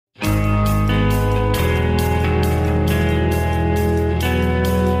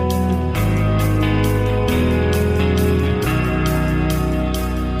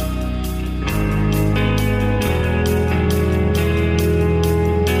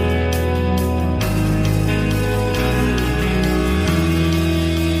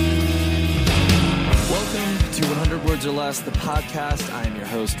Records, the podcast. I am your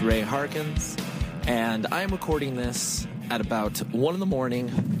host, Ray Harkins, and I am recording this at about 1 in the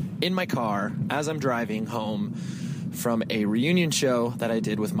morning in my car as I'm driving home from a reunion show that I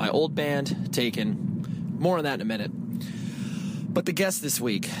did with my old band, Taken. More on that in a minute. But the guest this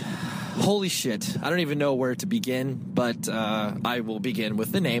week, holy shit, I don't even know where to begin, but I will begin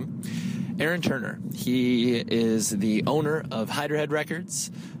with the name, Aaron Turner. He is the owner of Hydrahead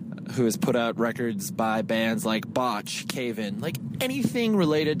Records, who has put out records by bands like Botch, Cave-In, like anything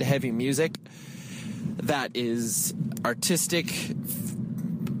related to heavy music that is artistic,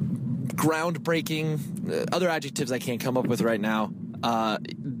 groundbreaking, other adjectives I can't come up with right now.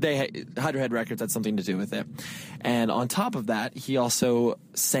 Hydrahead Records had something to do with it. And on top of that, he also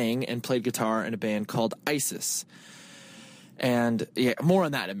sang and played guitar in a band called ISIS. And yeah, more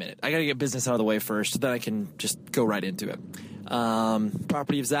on that in a minute. I gotta get business out of the way first, then I can just go right into it.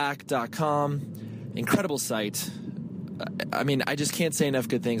 Propertyofzach.com, incredible site. I mean, I just can't say enough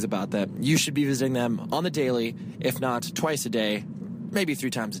good things about them. You should be visiting them on the daily, if not twice a day, maybe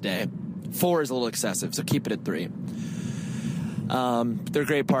 3 times a day. 4 is a little excessive, so keep it at 3. They're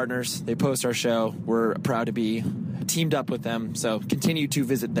great partners. They post our show. We're proud to be teamed up with them, so continue to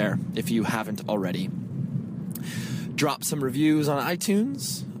visit there if you haven't already. Drop some reviews on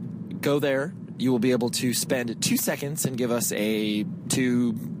iTunes. Go there. You will be able to spend 2 seconds and give us a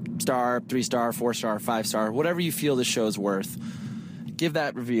 2-star, 3-star, 4-star, 5-star, whatever you feel the show's worth. Give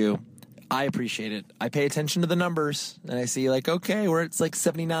that review. I appreciate it. I pay attention to the numbers, and I see, like, okay, where it's like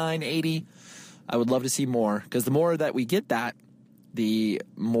 79, 80. I would love to see more, because the more that we get that, the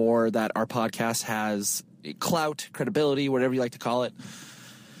more that our podcast has clout, credibility, whatever you like to call it.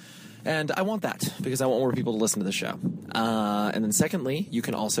 And I want that, because I want more people to listen to the show. And then secondly, you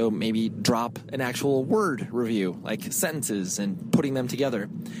can also maybe drop an actual word review, like sentences and putting them together.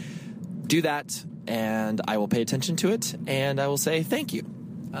 Do that, and I will pay attention to it, and I will say thank you.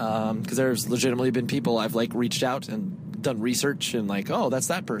 Because there's legitimately been people I've, like, reached out and done research and, like, oh, that's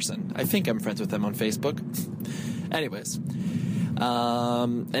that person. I think I'm friends with them on Facebook. Anyways.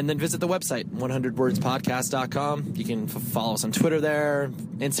 And then visit the website, 100wordspodcast.com. You can follow us on Twitter there,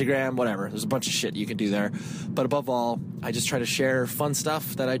 Instagram, whatever. There's a bunch of shit you can do there. But above all, I just try to share fun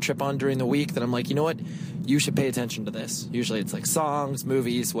stuff that I trip on during the week that I'm like, you know what? You should pay attention to this. Usually it's like songs,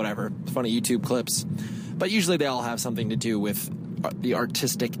 movies, whatever, funny YouTube clips. But usually they all have something to do with the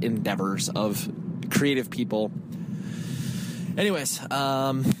artistic endeavors of creative people. Anyways,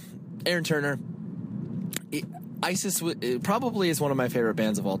 Aaron Turner. ISIS probably is one of my favorite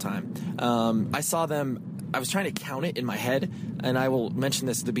bands of all time. I saw them, I was trying to count it in my head, and I will mention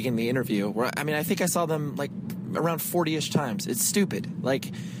this at the beginning of the interview, where, I mean, I think I saw them, like, around 40-ish times. It's stupid. Like,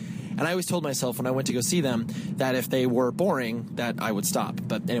 and I always told myself when I went to go see them that if they were boring, that I would stop.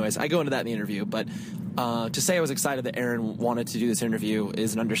 But anyways, I go into that in the interview. But to say I was excited that Aaron wanted to do this interview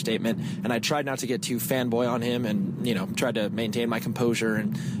is an understatement, and I tried not to get too fanboy on him and, you know, tried to maintain my composure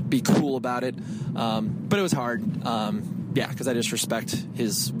and be cool about it. But it was hard. Yeah, because I just respect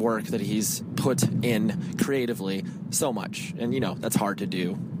his work that he's put in creatively so much. And, you know, that's hard to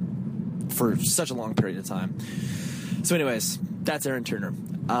do for such a long period of time. So anyways, that's Aaron Turner.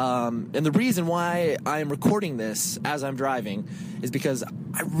 And the reason why I'm recording this as I'm driving is because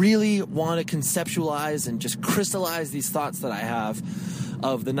I really want to conceptualize and just crystallize these thoughts that I have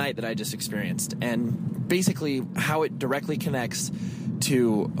of the night that I just experienced, and basically how it directly connects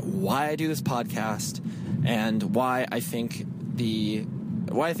to why I do this podcast and why I think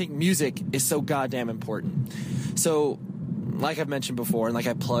music is so goddamn important. So, like I've mentioned before, and like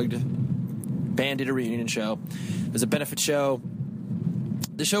I plugged, band did a reunion show. It was a benefit show.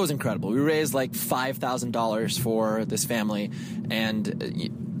 The show was incredible. We raised like $5,000 for this family, and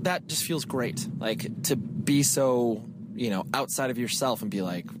that just feels great. Like, to be so, you know, outside of yourself and be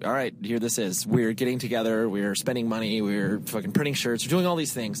like, all right, here this is. We're getting together, we're spending money, we're fucking printing shirts, we're doing all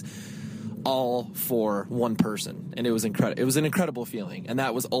these things, all for one person. And it was incredible. It was an incredible feeling, and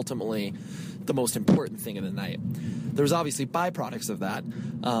that was ultimately the most important thing of the night. There was obviously byproducts of that.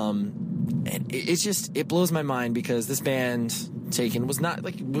 And it blows my mind, because this band, Taken, was not,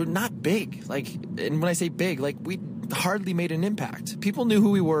 like, we're not big. Like, and when I say big, like, we hardly made an impact. People knew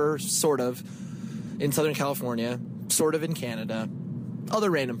who we were, sort of, in Southern California, sort of in Canada,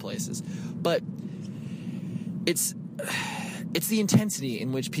 other random places. But it's the intensity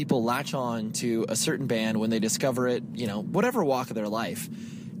in which people latch on to a certain band when they discover it, you know, whatever walk of their life,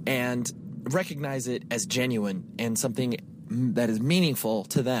 and recognize it as genuine and something that is meaningful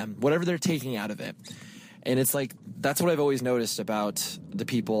to them, whatever they're taking out of it. And it's like, that's what I've always noticed about the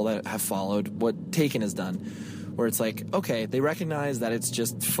people that have followed what Taken has done, where it's like, okay, they recognize that it's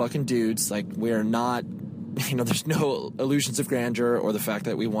just fucking dudes. Like, we're not there's no illusions of grandeur or the fact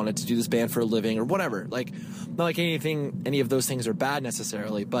that we wanted to do this band for a living or whatever. Like, not like any of those things are bad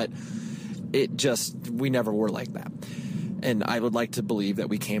necessarily, but we never were like that. And I would like to believe that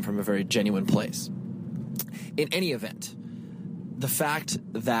we came from a very genuine place. In any event, the fact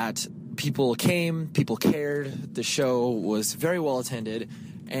that people came, people cared, the show was very well attended,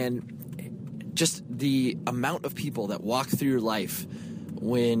 and just the amount of people that walk through your life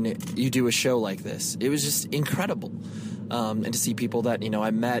when you do a show like this, it was just incredible. And to see people that,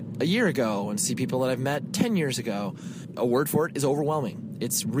 I met a year ago and see people that I've met 10 years ago, a word for it is overwhelming.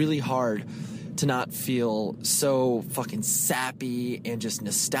 It's really hard to not feel so fucking sappy and just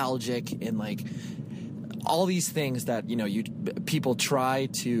nostalgic and like all these things that, people try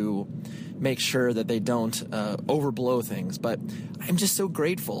to make sure that they don't overblow things. But I'm just so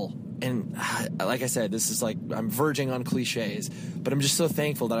grateful. And like I said, this is like, I'm verging on cliches, but I'm just so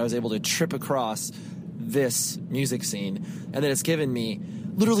thankful that I was able to trip across this music scene and that it's given me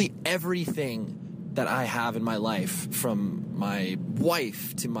literally everything that I have in my life, from my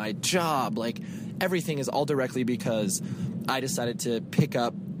wife to my job. Like, everything is all directly because I decided to pick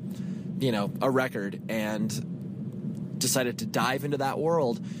up, a record and decided to dive into that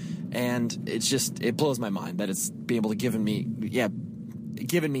world. And it blows my mind that it's been able to given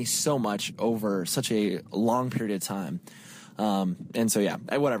me so much over such a long period of time. And so, yeah,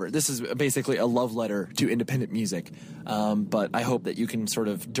 whatever. This is basically a love letter to independent music. But I hope that you can sort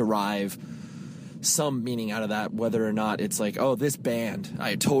of derive some meaning out of that, whether or not it's like, oh, this band,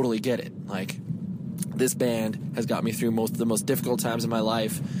 I totally get it. Like, this band has got me through the most difficult times in my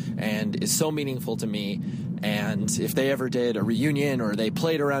life and is so meaningful to me. And if they ever did a reunion or they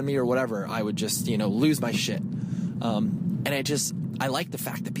played around me or whatever, I would just, lose my shit. And I like the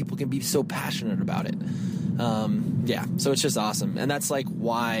fact that people can be so passionate about it. So it's just awesome. And that's like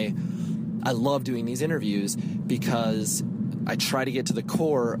why I love doing these interviews, because I try to get to the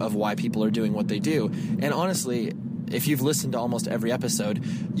core of why people are doing what they do. And honestly, if you've listened to almost every episode,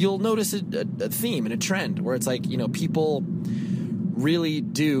 you'll notice a theme and a trend where it's like, people really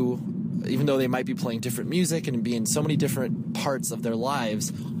do, even though they might be playing different music and be in so many different parts of their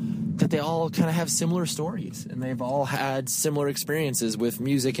lives, that they all kind of have similar stories and they've all had similar experiences with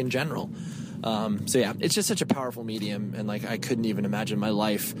music in general. It's just such a powerful medium, and like I couldn't even imagine my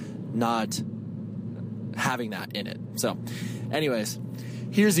life not having that in it. So anyways,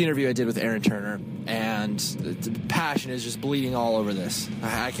 here's the interview I did with Aaron Turner, and the passion is just bleeding all over this.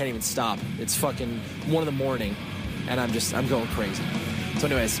 I can't even stop. It's fucking 1 a.m, and I'm going crazy. So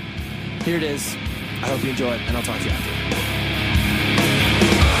anyways, here it is. I hope you enjoy it, and I'll talk to you after.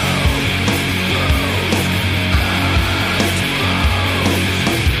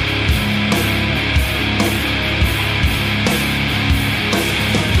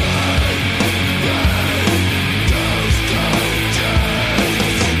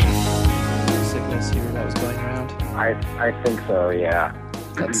 I think so, yeah.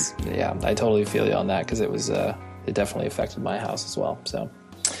 I totally feel you on that, because it definitely affected my house as well. So,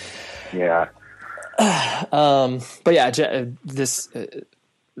 yeah. But yeah, this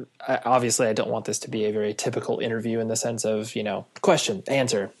obviously I don't want this to be a very typical interview in the sense of question,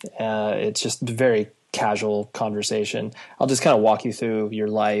 answer. It's just very casual conversation. I'll just kind of walk you through your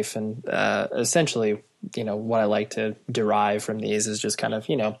life, and essentially, what I like to derive from these is just kind of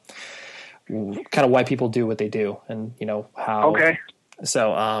why people do what they do, and how. Okay.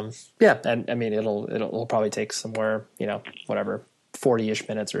 So and I mean it'll probably take somewhere 40-ish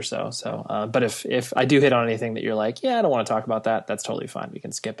minutes or so. So but if I do hit on anything that you're like, yeah, I don't want to talk about that, that's totally fine. We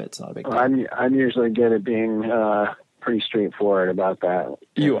can skip it. It's not a big deal. I'm usually good at being pretty straightforward about that.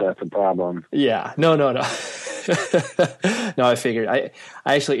 That's a problem. Yeah. No. No, I figured. I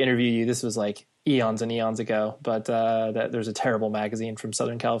actually interviewed you. This was like eons and eons ago, but there's a terrible magazine from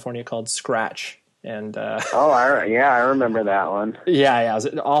Southern California called Scratch, and I remember that one. Yeah, it was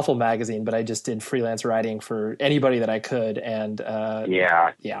an awful magazine, but I just did freelance writing for anybody that I could, and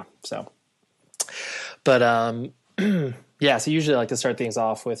so, but so usually I like to start things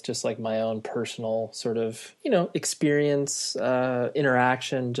off with just like my own personal sort of experience,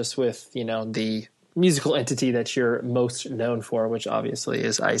 interaction, just with the musical entity that you're most known for, which obviously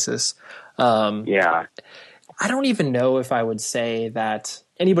is ISIS. I don't even know if I would say that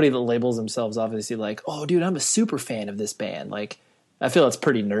anybody that labels themselves obviously like, oh dude, I'm a super fan of this band. Like, I feel it's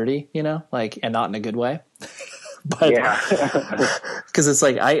pretty nerdy, and not in a good way. But cause it's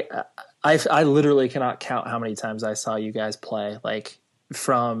like, I literally cannot count how many times I saw you guys play, like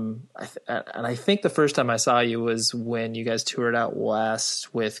and I think the first time I saw you was when you guys toured out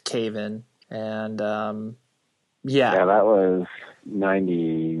west with Cave-In. And that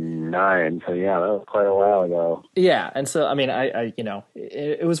 99. So yeah, that was quite a while ago. Yeah. And so, I mean, I you know,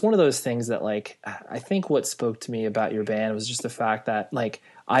 it was one of those things that, like, I think what spoke to me about your band was just the fact that, like,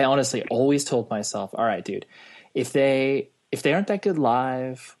 I honestly always told myself, all right, dude, if they aren't that good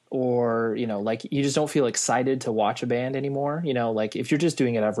live, or, you know, like, you just don't feel excited to watch a band anymore, you know, like, if you're just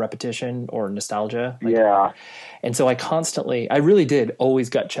doing it out of repetition or nostalgia. Like, yeah. And so I really did always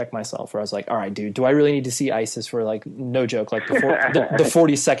gut check myself, where I was like, all right, dude, do I really need to see ISIS for, like, no joke, like the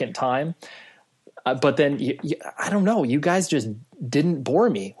 42nd time? But then, I don't know, you guys just didn't bore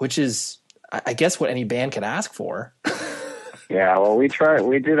me, which is, I guess, what any band could ask for. Yeah, well, we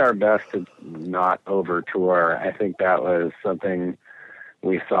did our best to not over tour. I think that was something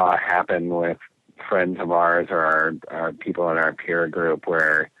we saw happen with friends of ours, or our people in our peer group,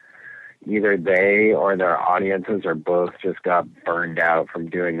 where either they or their audiences or both just got burned out from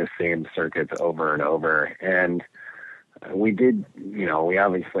doing the same circuits over and over. And we did, you know, we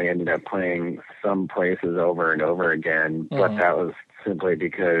obviously ended up playing some places over and over again, but that was simply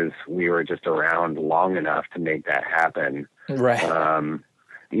because we were just around long enough to make that happen. Right.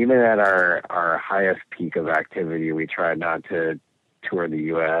 Even at our highest peak of activity, we tried not to tour the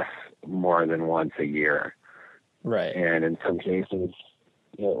U.S. more than once a year. Right. And in some cases,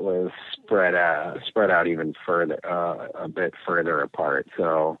 it was spread out even further, a bit further apart.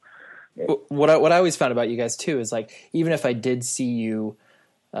 So what I always found about you guys too is, like, even if I did see you,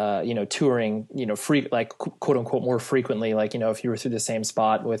 you know, touring, you know, like, quote unquote, more frequently, like, you know, if you were through the same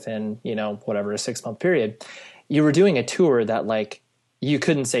spot within, you know, whatever, a 6-month period, you were doing a tour that, like, you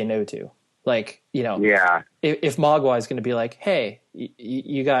couldn't say no to. Like, you know, yeah. If Mogwai is going to be like, hey,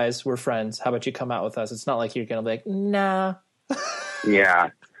 you guys, we're friends, how about you come out with us? It's not like you're going to be like, nah. Yeah.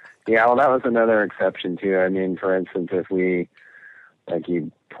 Well, that was another exception too. I mean, for instance, if we, like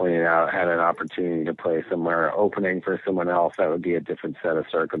you pointed out, had an opportunity to play somewhere opening for someone else, that would be a different set of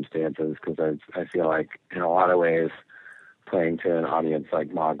circumstances, because I feel like in a lot of ways, playing to an audience like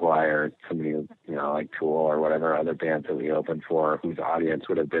Mogwai or somebody, you know, like Tool or whatever other bands that we opened for, whose audience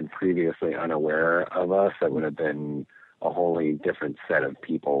would have been previously unaware of us, that would have been a wholly different set of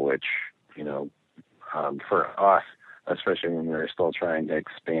people, which, you know, for us, especially when we were still trying to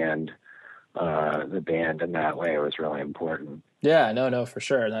expand the band in that way, was really important. Yeah, no, for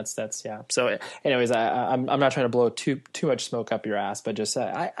sure. That's yeah. So, anyways, I'm not trying to blow too much smoke up your ass, but just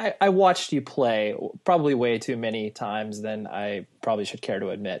I watched you play probably way too many times than I probably should care to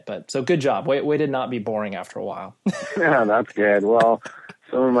admit. But so good job. Way to not be boring after a while. Yeah, that's good. Well,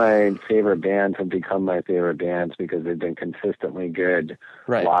 some of my favorite bands have become my favorite bands because they've been consistently good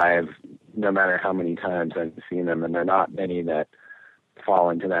live, no matter how many times I've seen them, and there are not many that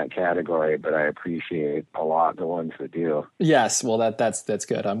fall into that category, but I appreciate a lot the ones that do. Yes, well, that's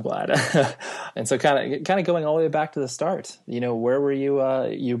good. I'm glad. And so kind of going all the way back to the start, you know, where were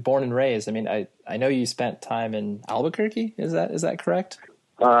you born and raised? I mean, I know you spent time in Albuquerque. Is that correct?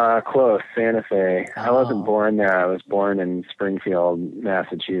 Close, Santa Fe. Oh. I wasn't born there. I was born in Springfield,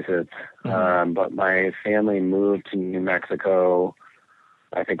 Massachusetts. But my family moved to New Mexico,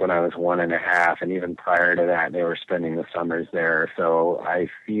 I think, when I was 1.5, and even prior to that, they were spending the summers there. So I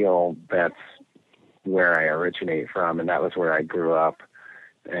feel that's where I originate from, and that was where I grew up.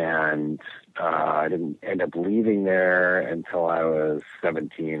 And I didn't end up leaving there until I was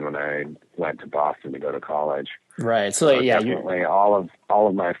 17, when I went to Boston to go to college. Right. So yeah, definitely all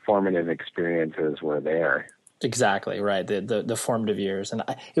of my formative experiences were there. Exactly. Right. The formative years. And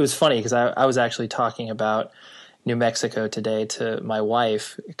it was funny because I was actually talking about New Mexico today to my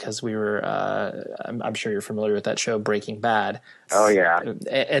wife, because we were, I'm sure you're familiar with that show, Breaking Bad. Oh yeah.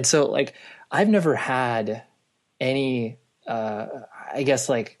 And so, like, I've never had any, I guess,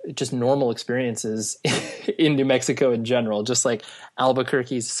 like, just normal experiences in New Mexico in general. Just like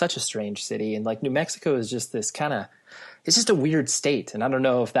Albuquerque is such a strange city, and like New Mexico is just this kind of, it's just a weird state. And I don't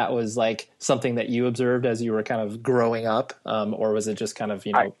know if that was like something that you observed as you were kind of growing up, or was it just kind of,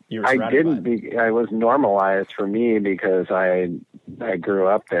 you know, you were surrounded by it? I was normalized for me because I grew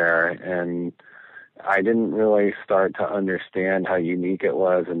up there, and I didn't really start to understand how unique it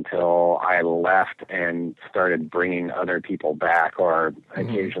was until I left and started bringing other people back, or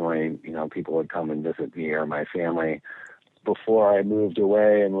occasionally, you know, people would come and visit me or my family before I moved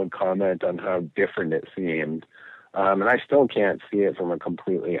away and would comment on how different it seemed. And I still can't see it from a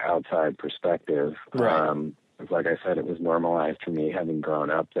completely outside perspective. Right. Like I said, it was normalized for me having grown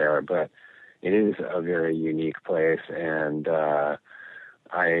up there, but it is a very unique place. And I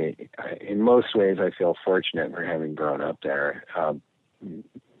in most ways, I feel fortunate for having grown up there,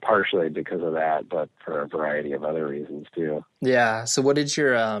 partially because of that, but for a variety of other reasons too. Yeah. So what did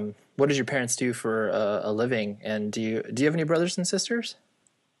your what did your parents do for a living? And do you have any brothers and sisters?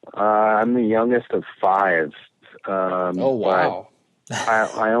 I'm the youngest of five. Oh, wow.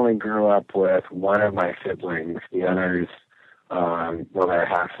 I only grew up with one of my siblings. The others, they're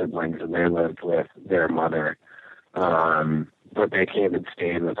half siblings, and they lived with their mother. But they came and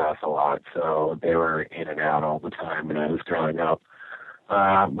stayed with us a lot, so they were in and out all the time when I was growing up.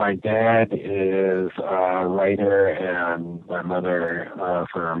 My dad is a writer, and my mother,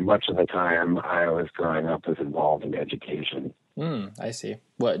 for much of the time I was growing up, was involved in education. I see.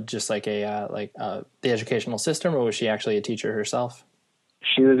 What, just like the educational system, or was she actually a teacher herself?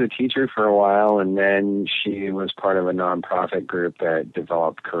 She was a teacher for a while, and then she was part of a nonprofit group that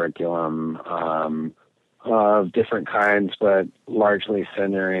developed curriculum of different kinds, but largely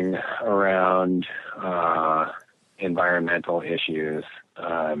centering around environmental issues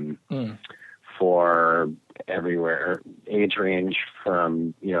for everywhere, age range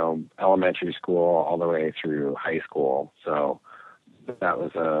from, elementary school all the way through high school. So that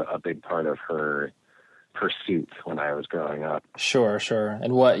was a big part of her pursuits when I was growing up. Sure.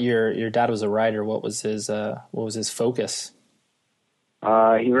 And what your dad was a writer. What was his focus?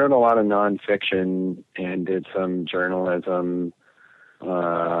 He wrote a lot of nonfiction and did some journalism,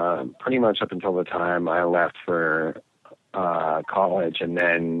 pretty much up until the time I left for college, and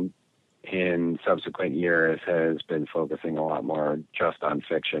then in subsequent years has been focusing a lot more just on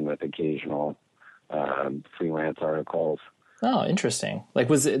fiction with occasional freelance articles. Oh, interesting. Like,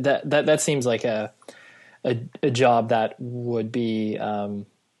 was it that seems like a job that would be,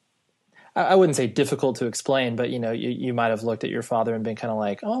 I wouldn't say difficult to explain, but you might have looked at your father and been kind of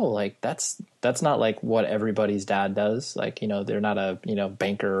like, oh, like that's not like what everybody's dad does. Like, they're not a,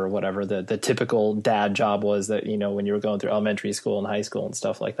 banker or whatever the typical dad job was that, when you were going through elementary school and high school and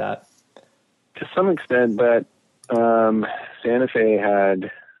stuff like that. To some extent, but Santa Fe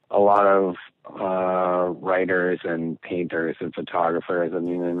had a lot of writers and painters and photographers. I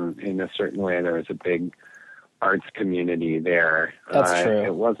mean, in a certain way, there was a big arts community there. That's true.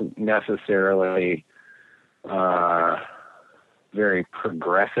 It wasn't necessarily very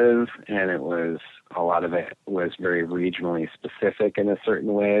progressive, and a lot of it was very regionally specific in a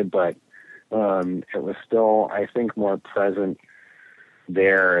certain way, but it was still, I think, more present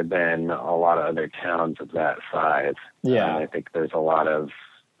there than a lot of other towns of that size. Yeah. I think there's a lot of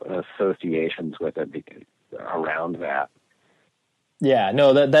associations with it around that. Yeah,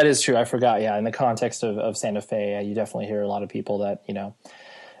 no, that is true. I forgot. Yeah, in the context of Santa Fe, you definitely hear a lot of people that,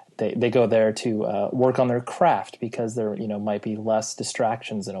 they go there to work on their craft because there, might be less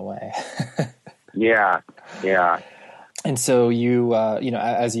distractions in a way. Yeah. And so you,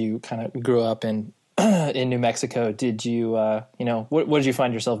 as you kind of grew up in New Mexico, did you, what did you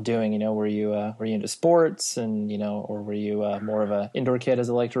find yourself doing? Were you into sports and, or were you more of a indoor kid, as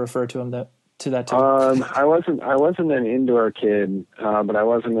I like to refer to him, to that too? I wasn't an indoor kid, but I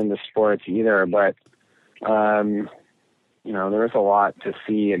wasn't into sports either. But there was a lot to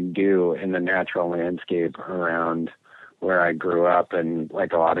see and do in the natural landscape around where I grew up, and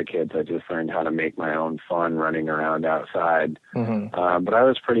like a lot of kids, I just learned how to make my own fun running around outside. Mm-hmm. But I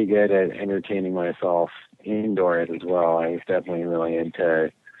was pretty good at entertaining myself indoors as well. I was definitely really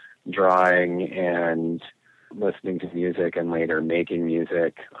into drawing and listening to music, and later making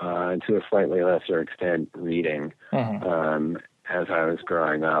music, to a slightly lesser extent reading, as I was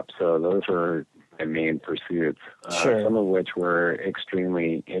growing up. So those were my main pursuits, Sure. Some of which were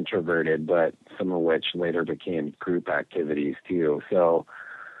extremely introverted, but some of which later became group activities too. So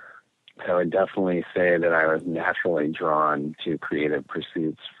I would definitely say that I was naturally drawn to creative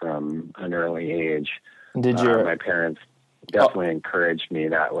pursuits from an early age. My parents definitely encouraged me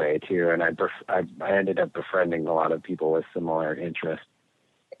that way too, and I ended up befriending a lot of people with similar interests.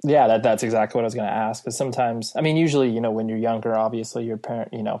 Yeah, that's exactly what I was going to ask. Because sometimes, I mean, usually, when you're younger, obviously your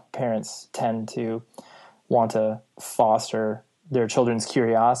parents tend to want to foster their children's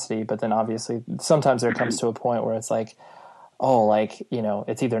curiosity, but then obviously sometimes there comes to a point where it's like,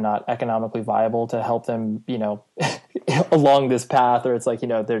 it's either not economically viable to help them, along this path, or it's like,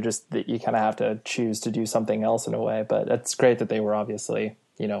 they're just, that you kind of have to choose to do something else in a way. But it's great that they were obviously,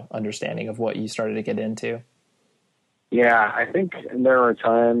 understanding of what you started to get into. Yeah, I think there were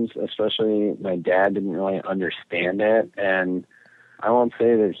times, especially my dad didn't really understand it, and I won't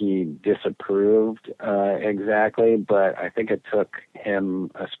say that he disapproved exactly, but I think it took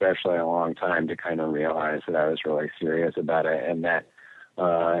him especially a long time to kind of realize that I was really serious about it, and that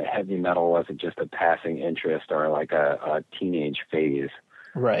heavy metal wasn't just a passing interest or like a teenage phase.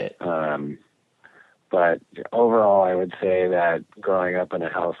 Right. But overall, I would say that growing up in a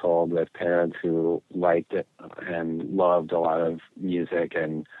household with parents who liked it and loved a lot of music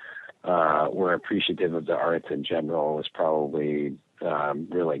and were appreciative of the arts in general was probably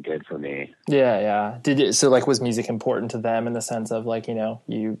really good for me. Yeah. So like, was music important to them in the sense of like,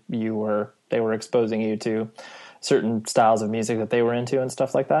 they were exposing you to certain styles of music that they were into and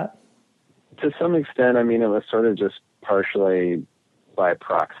stuff like that? To some extent, I mean, it was sort of just partially by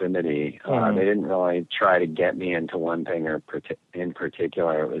proximity. They didn't really try to get me into one thing in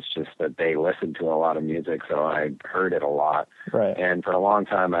particular. It was just that they listened to a lot of music, so I heard it a lot. Right. And for a long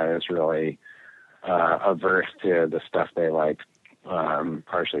time, I was really averse to the stuff they liked,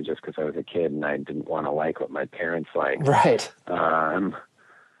 partially just because I was a kid and I didn't want to like what my parents liked. Right.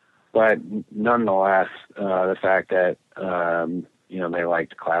 But nonetheless, the fact that they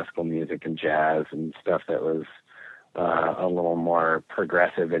liked classical music and jazz and stuff that was a little more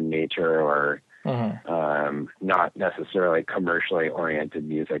progressive in nature or not necessarily commercially oriented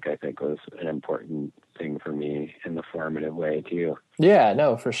music, I think was an important thing for me in the formative way too. Yeah,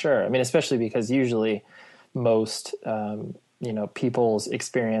 no, for sure. I mean, especially because usually most, people's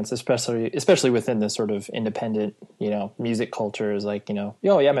experience, especially within this sort of independent, music culture is like, oh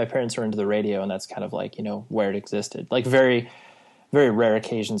yeah, my parents were into the radio and that's kind of like, where it existed. Like very, very rare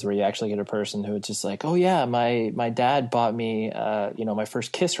occasions where you actually get a person who is just like, oh yeah, my dad bought me, my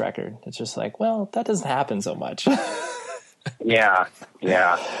first Kiss record. It's just like, well, that doesn't happen so much. Yeah.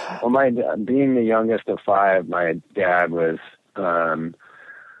 Well, being the youngest of five, my dad was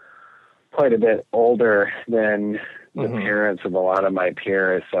quite a bit older than the parents of a lot of my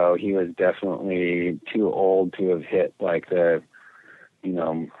peers, so he was definitely too old to have hit like the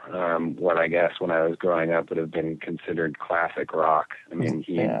what I guess when I was growing up would have been considered classic rock. I mean,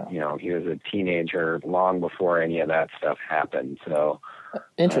 he was a teenager long before any of that stuff happened. So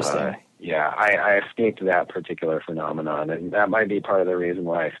interesting. I escaped that particular phenomenon, and that might be part of the reason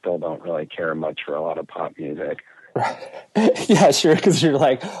why I still don't really care much for a lot of pop music. Yeah, sure. Because you're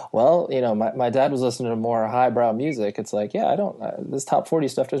like, well, my dad was listening to more highbrow music. It's like, yeah, I don't. This top 40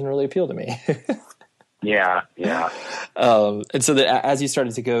 stuff doesn't really appeal to me. Yeah. And so that as you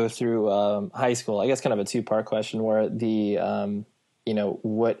started to go through high school, I guess kind of a two-part question where the,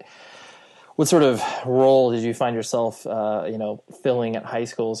 what sort of role did you find yourself, filling at high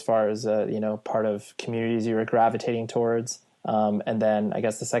school as far as, part of communities you were gravitating towards? And then I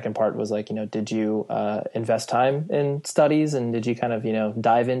guess the second part was like, did you invest time in studies and did you kind of,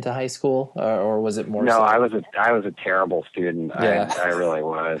 dive into high school or was it more? No, so? I was a terrible student. Yeah. I really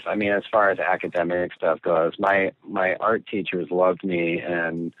was. I mean, as far as academic stuff goes, my art teachers loved me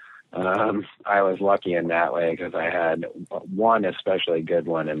and I was lucky in that way because I had one especially good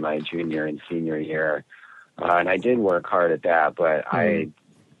one in my junior and senior year. And I did work hard at that, but I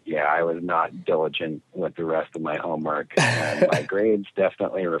was not diligent with the rest of my homework. And my grades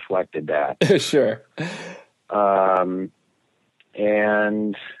definitely reflected that. Sure. I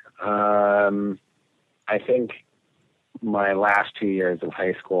think my last 2 years of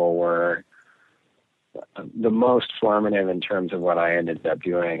high school were the most formative in terms of what I ended up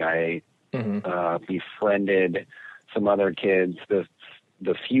doing. I befriended some other kids,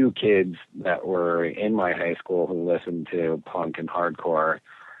 the few kids that were in my high school who listened to punk and hardcore.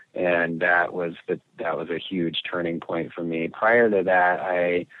 And that was a huge turning point for me. Prior to that,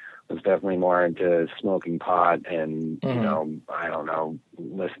 I was definitely more into smoking pot and,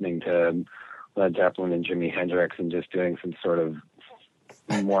 listening to Led Zeppelin and Jimi Hendrix and just doing some sort of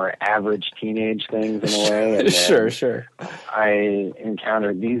more average teenage things in a way. And Sure. I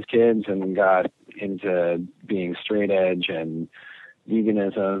encountered these kids and got into being straight edge and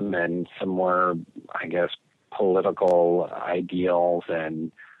veganism and some more, I guess, political ideals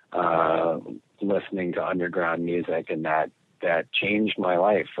and listening to underground music, and that changed my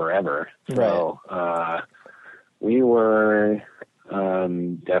life forever. Right. So we were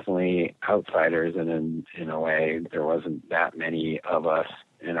definitely outsiders, and in a way, there wasn't that many of us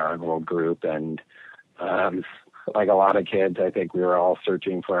in our little group. And like a lot of kids, I think we were all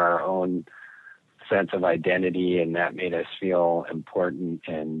searching for our own sense of identity, and that made us feel important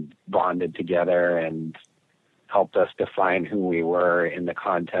and bonded together and helped us define who we were in the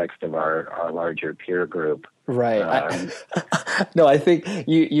context of our larger peer group. Right. I think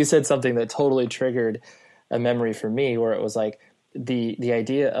you said something that totally triggered a memory for me where it was like the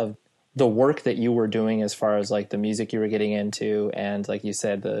idea of the work that you were doing as far as like the music you were getting into and like you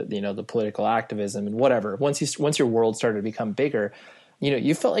said, the political activism and whatever. Once your world started to become bigger,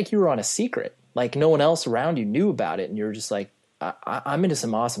 you felt like you were on a secret, like no one else around you knew about it. And you were just like, I'm into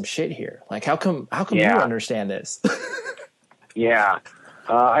some awesome shit here. Like, how come you understand this? Yeah.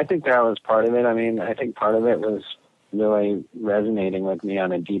 I think that was part of it. I mean, I think part of it was really resonating with me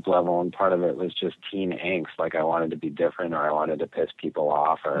on a deep level, and part of it was just teen angst. Like I wanted to be different, or I wanted to piss people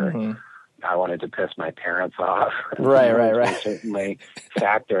off, or I wanted to piss my parents off. Right. Certainly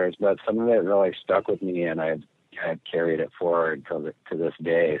factors, but some of it really stuck with me, and I've carried it forward to this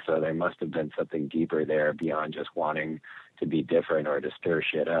day. So there must have been something deeper there beyond just wanting to be different or to stir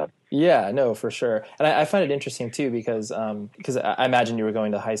shit up. Yeah, no, for sure. And I find it interesting too, because I imagine you were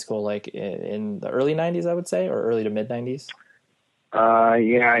going to high school like in the early 90s, I would say, or early to mid 90s.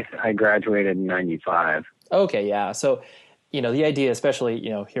 Yeah, I graduated in 95. Okay. Yeah. So, the idea, especially,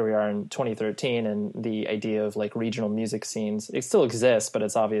 here we are in 2013, and the idea of like regional music scenes, it still exists, but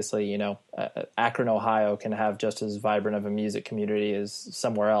it's obviously, Akron, Ohio can have just as vibrant of a music community as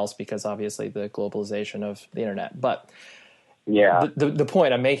somewhere else, because obviously the globalization of the internet. But yeah, the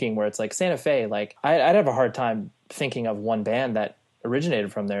point I'm making, where it's like Santa Fe, like I'd have a hard time thinking of one band that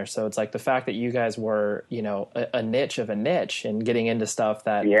originated from there. So it's like the fact that you guys were, a niche of a niche and getting into stuff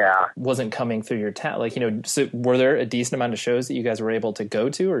that wasn't coming through your town. Like, so were there a decent amount of shows that you guys were able to go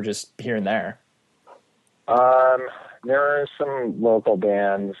to, or just here and there? There are some local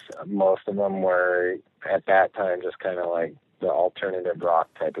bands. Most of them were at that time just kind of like the alternative rock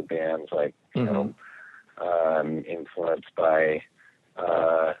type of bands, like, influenced by,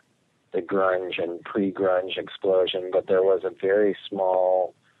 the grunge and pre-grunge explosion, but there was a very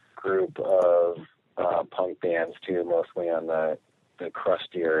small group of punk bands too, mostly on the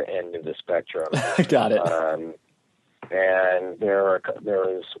crustier end of the spectrum. Got it. And there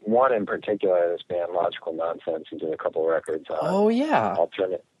was one in particular, this band Logical Nonsense, who did a couple records on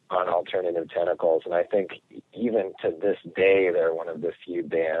Alternative Tentacles, and I think even to this day they're one of the few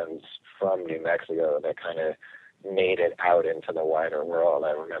bands from New Mexico that kind of made it out into the wider world. I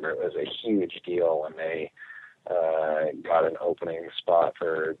remember it was a huge deal when they got an opening spot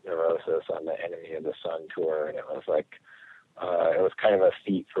for Neurosis on the Enemy of the Sun tour, and it was like it was kind of a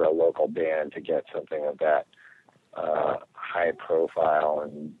feat for a local band to get something of that high profile,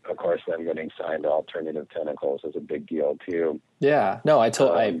 and of course them getting signed to Alternative Tentacles is a big deal too. Yeah, no, I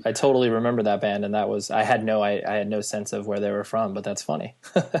totally remember that band, and that was I had no sense of where they were from, but that's funny.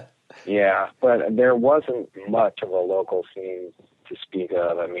 Yeah, but there wasn't much of a local scene to speak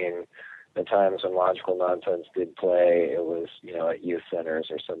of. I mean, the times when Logical Nonsense did play, it was, at youth centers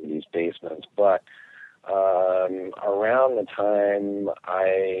or somebody's basements. But around the time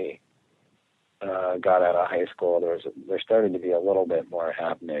I got out of high school, there started to be a little bit more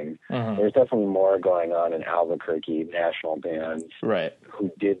happening. There's definitely more going on in Albuquerque. National bands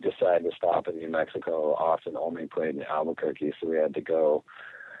who did decide to stop in New Mexico often only played in Albuquerque, so we had to go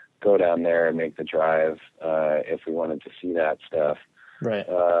down there and make the drive if we wanted to see that stuff. Right.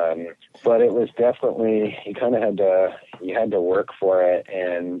 But it was definitely, you kind of had to work for it,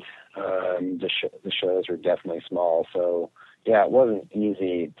 and the shows were definitely small. So yeah, it wasn't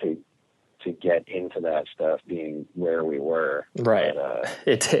easy to get into that stuff, being where we were. Right. But,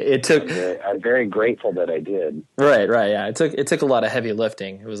 it took. I'm very grateful that I did. Right. Yeah. It took a lot of heavy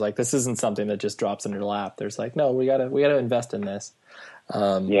lifting. It was like, this isn't something that just drops in your lap. There's like, no, we gotta invest in this.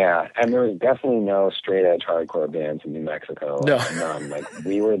 Yeah, and there was definitely no straight edge hardcore bands in New Mexico. No, none. Like,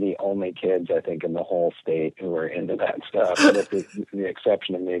 we were the only kids, I think, in the whole state who were into that stuff, with the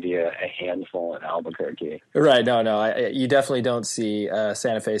exception of maybe a handful in Albuquerque. Right? No. You definitely don't see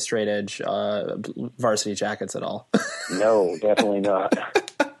Santa Fe straight edge varsity jackets at all. No, definitely not.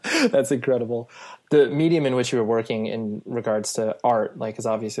 That's incredible. The medium in which you were working in regards to art, like, is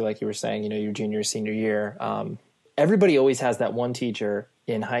obviously, like you were saying, your junior, senior year. Everybody always has that one teacher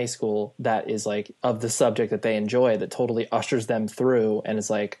in high school that is like of the subject that they enjoy, that totally ushers them through and is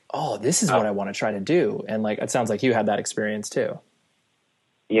like, oh, this is what I want to try to do. And like, it sounds like you had that experience too.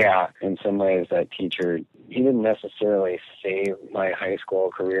 Yeah, in some ways that teacher, he didn't necessarily save my high school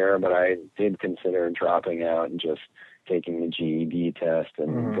career, but I did consider dropping out and just taking the GED test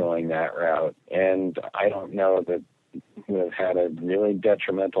and going that route. And I don't know that it would have had a really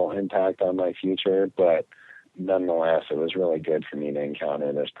detrimental impact on my future, but nonetheless, it was really good for me to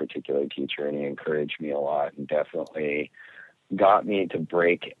encounter this particular teacher, and he encouraged me a lot and definitely got me to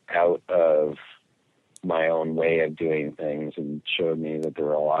break out of my own way of doing things and showed me that there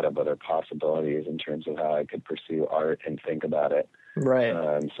were a lot of other possibilities in terms of how I could pursue art and think about it. Right.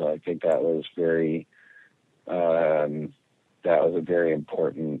 So I think that was a very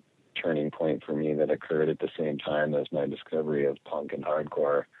important turning point for me that occurred at the same time as my discovery of punk and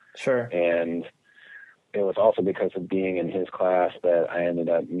hardcore. Sure. And it was also because of being in his class that I ended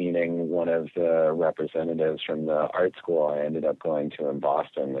up meeting one of the representatives from the art school I ended up going to in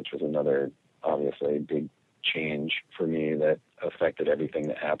Boston, which was another obviously big change for me that affected everything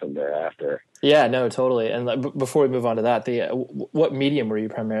that happened thereafter. Yeah, no, totally. And before we move on to that, what medium were you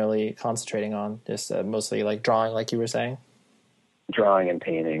primarily concentrating on? Just mostly like drawing, like you were saying? Drawing and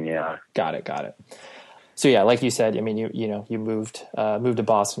painting, yeah. Got it. So yeah, like you said, I mean, you moved to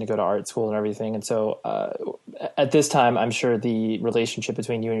Boston to go to art school and everything. And so at this time, I'm sure the relationship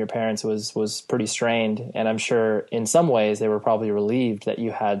between you and your parents was pretty strained. And I'm sure in some ways they were probably relieved that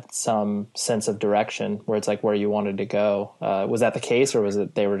you had some sense of direction where it's like where you wanted to go. Was that the case, or was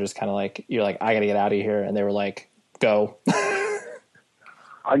it they were just kind of like, you're like, I got to get out of here, and they were like, go?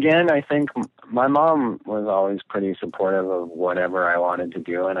 Again, I think my mom was always pretty supportive of whatever I wanted to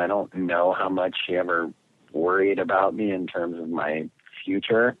do, and I don't know how much she ever worried about me in terms of my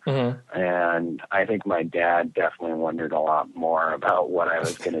future. Mm-hmm. And I think my dad definitely wondered a lot more about what I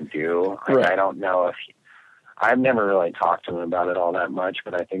was going to do. Right. I don't know if I've never really talked to him about it all that much,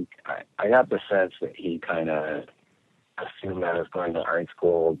 but I think I got the sense that he kind of assumed I was going to art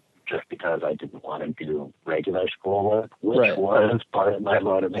school just because I didn't want to do regular schoolwork, which right. was part of my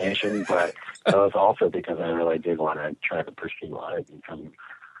motivation, but it was also because I really did want to try to pursue art in some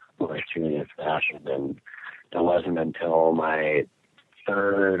more serious fashion. And it wasn't until my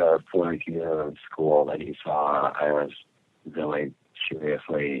third or fourth year of school that he saw I was really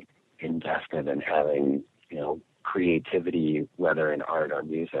seriously invested in having, creativity, whether in art or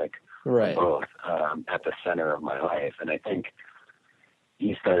music, right. or both, at the center of my life. And I think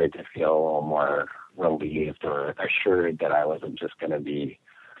he started to feel a little more relieved or assured that I wasn't just going to be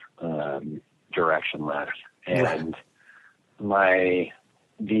directionless. And my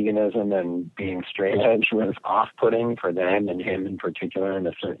veganism and being straight edge was off-putting for them and him in particular in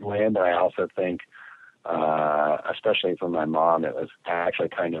a certain way, but I also think, especially for my mom, it was actually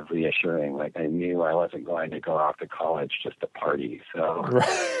kind of reassuring. Like, I knew I wasn't going to go off to college just to party, so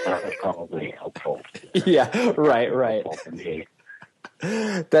that was probably helpful. Yeah, right. For me.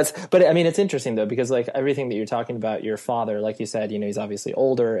 But I mean, it's interesting though, because like everything that you're talking about, your father, like you said, he's obviously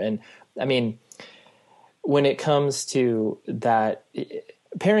older, and I mean, when it comes to that,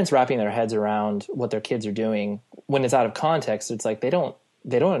 parents wrapping their heads around what their kids are doing when it's out of context, it's like they don't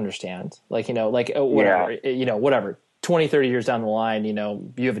understand. Like, whatever, whatever. 20, 30 years down the line,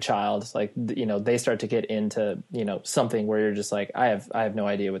 you have a child, like, they start to get into, something where you're just like, I have no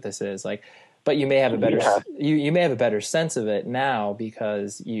idea what this is. Like, but you may have a better, you may have a better sense of it now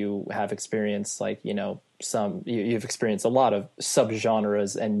because you have experienced like, you've experienced a lot of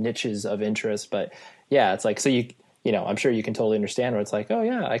subgenres and niches of interest, but yeah, it's like, so I'm sure you can totally understand where it's like, oh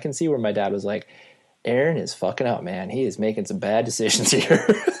yeah, I can see where my dad was like, Aaron is fucking up, man. He is making some bad decisions here.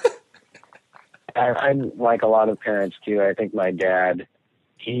 I'm like a lot of parents too. I think my dad,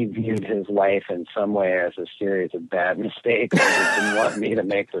 he viewed his life in some way as a series of bad mistakes and just didn't want me to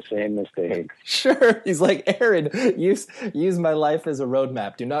make the same mistakes. Sure. He's like, Aaron, use my life as a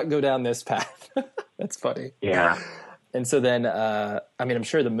roadmap. Do not go down this path. That's funny. Yeah. And so then, I'm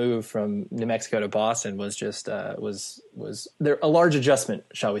sure the move from New Mexico to Boston was just, was there a large adjustment,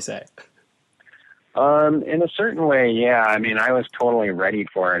 shall we say? In a certain way, yeah. I mean, I was totally ready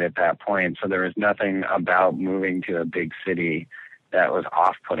for it at that point. So there was nothing about moving to a big city that was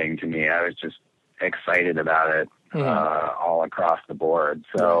off-putting to me. I was just excited about it, all across the board.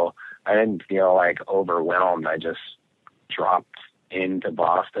 So I didn't feel like overwhelmed. I just dropped into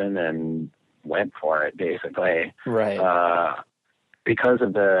Boston and went for it, basically. Right. Because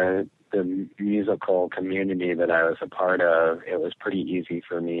of the musical community that I was a part of, it was pretty easy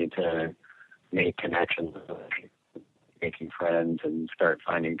for me to make connections, making friends, and start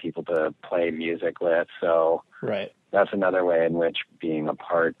finding people to play music with. So right. That's another way in which being a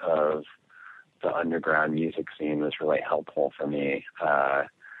part of the underground music scene was really helpful for me. I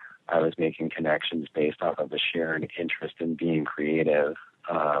was making connections based off of a shared interest in being creative,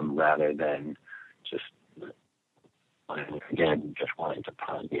 rather than just wanting to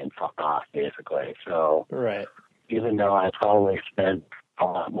party and fuck off, basically. So right. Even though I probably spent a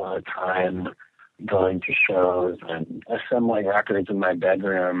lot more time going to shows and assembling records in my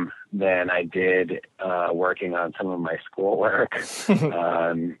bedroom than I did working on some of my schoolwork,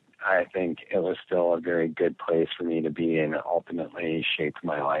 I think it was still a very good place for me to be, and ultimately shaped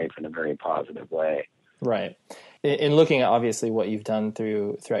my life in a very positive way. Right. In looking at obviously what you've done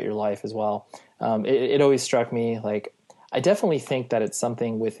throughout your life as well, it always struck me like, I definitely think that it's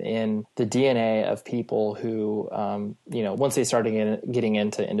something within the DNA of people who, once they started getting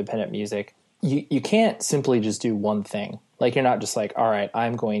into independent music, you can't simply just do one thing. Like, you're not just like, all right,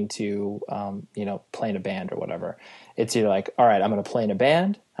 I'm going to, play in a band or whatever. It's you're like, all right, I'm going to play in a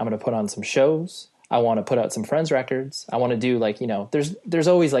band. I'm going to put on some shows. I want to put out some friends' records. I want to do like, there's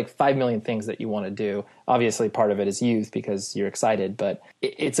always like 5 million things that you want to do. Obviously, part of it is youth because you're excited, but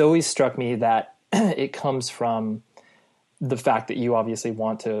it's always struck me that it comes from the fact that you obviously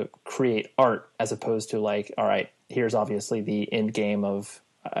want to create art as opposed to like, all right, here's obviously the end game of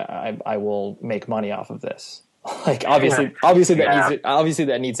I will make money off of this. Like obviously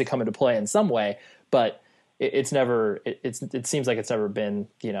that needs to come into play in some way, but it seems like it's never been,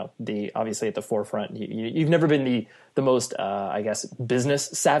 the obviously at the forefront. You've never been the most, I guess, business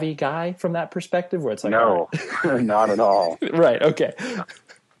savvy guy from that perspective, where it's like, no, right. Not at all. Right. Okay.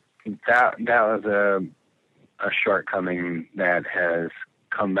 That was a shortcoming that has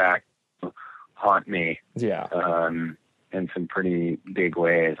come back to haunt me. Yeah. In some pretty big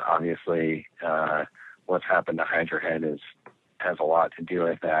ways. Obviously, what's happened to Hydrahead has a lot to do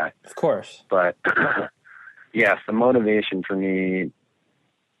with that. Of course. But yes, the motivation for me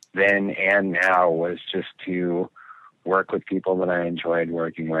then and now was just to work with people that I enjoyed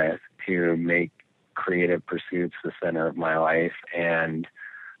working with, to make creative pursuits the center of my life, and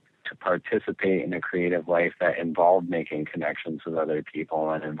to participate in a creative life that involved making connections with other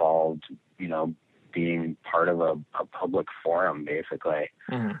people and involved, being part of a public forum, basically.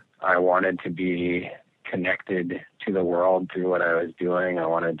 Mm-hmm. I wanted to be connected to the world through what I was doing. I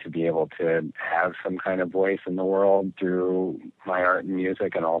wanted to be able to have some kind of voice in the world through my art and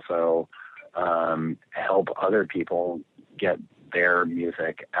music, and also help other people get their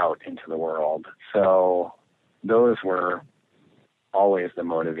music out into the world. So those were always the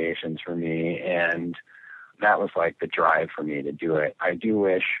motivations for me, and that was like the drive for me to do it. I do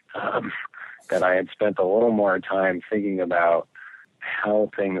wish that I had spent a little more time thinking about how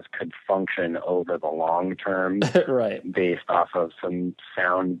things could function over the long term, right, based off of some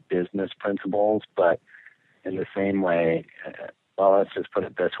sound business principles. But in the same way, well, let's just put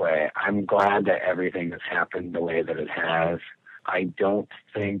it this way. I'm glad that everything has happened the way that it has. I don't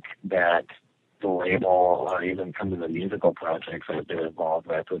think that the label or even some of the musical projects I've been involved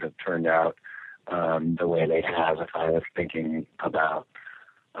with would have turned out the way they have if I was thinking about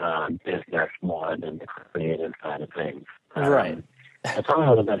business more than the creative side of things. Right. It probably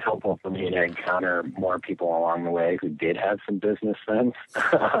would have been helpful for me to encounter more people along the way who did have some business sense.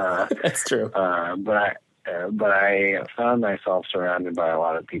 That's true. But I found myself surrounded by a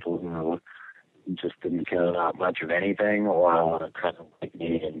lot of people who just didn't care about much of anything, or kind of like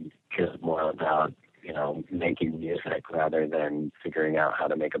me and cared more about, making music rather than figuring out how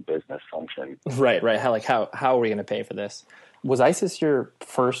to make a business function. Right. How are we going to pay for this? Was ISIS your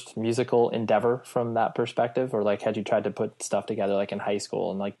first musical endeavor from that perspective, or like had you tried to put stuff together like in high school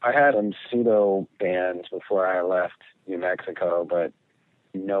and like? I had some pseudo bands before I left New Mexico, but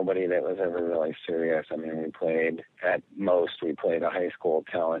nobody that was ever really serious. I mean, we played a high school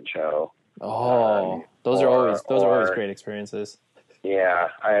talent show. Oh, those are always great experiences. Yeah,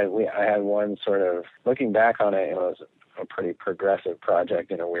 I had one sort of, looking back on it, it was a pretty progressive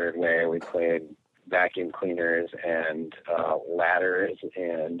project in a weird way. We played vacuum cleaners and ladders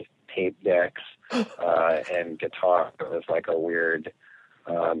and tape decks and guitar. It was like a weird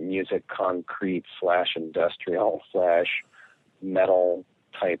music concrete / industrial / metal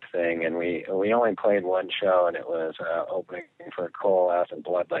type thing, and we only played one show, and it was opening for Coalesce and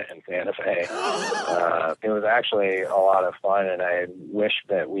Bloodlet in Santa Fe. It was actually a lot of fun, and I wish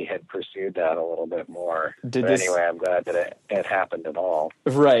that we had pursued that a little bit more. Anyway, I'm glad that it happened at all.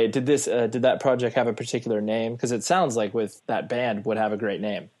 Right. Did that project have a particular name? Because it sounds like with that band would have a great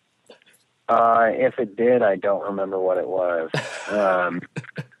name. If it did, I don't remember what it was.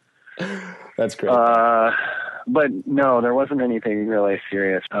 That's great. But no, there wasn't anything really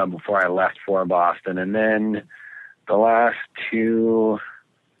serious before I left for Boston. And then the last two,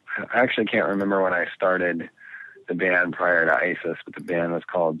 I actually can't remember when I started the band prior to ISIS, but the band was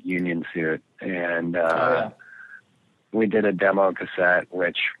called Union Suit. And we did a demo cassette,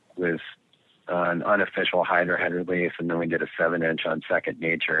 which was an unofficial Hydrahead release, and then we did a 7-inch on Second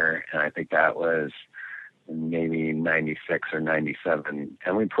Nature, and I think that was maybe 96 or 97.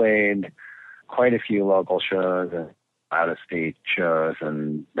 And we played quite a few local shows and out-of-state shows,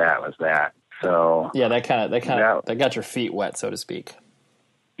 and that was that. So yeah, that got your feet wet, so to speak.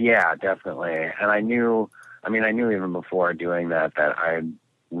 Yeah, definitely. And I knew even before doing that I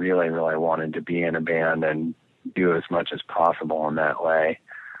really, really wanted to be in a band and do as much as possible in that way.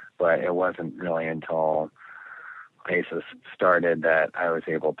 But it wasn't really until ISIS started that I was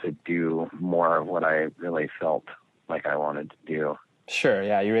able to do more of what I really felt like I wanted to do. Sure,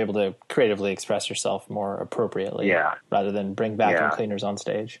 yeah, you were able to creatively express yourself more appropriately, rather than bring vacuum cleaners on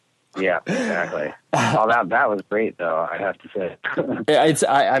stage. Yeah, exactly. That was great, though, I have to say.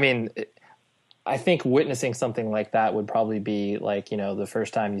 I mean, I think witnessing something like that would probably be like, the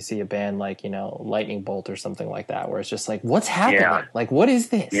first time you see a band like, Lightning Bolt or something like that, where it's just like, what's happening? Yeah. Like, what is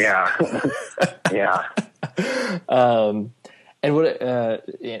this? Yeah. Yeah. And what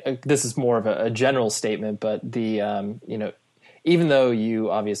this is more of a general statement, but the even though you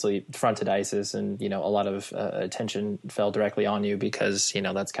obviously fronted ISIS and a lot of attention fell directly on you because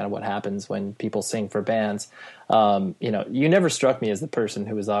that's kind of what happens when people sing for bands, you never struck me as the person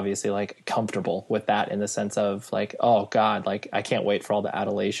who was obviously like comfortable with that, in the sense of like, oh God, like I can't wait for all the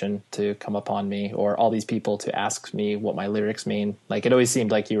adulation to come upon me, or all these people to ask me what my lyrics mean. Like, it always seemed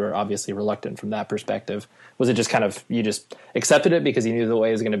like you were obviously reluctant from that perspective. Was it just kind of, you just accepted it because you knew the way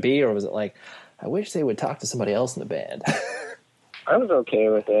it was going to be, or was it like, I wish they would talk to somebody else in the band? I was okay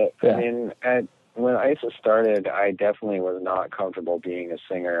with it. Yeah. I mean, when ISIS started, I definitely was not comfortable being a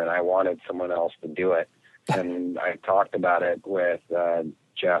singer, and I wanted someone else to do it. And I talked about it with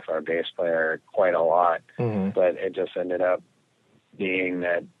Jeff, our bass player, quite a lot. Mm-hmm. But it just ended up being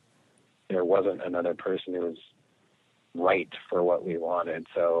that there wasn't another person who was right for what we wanted.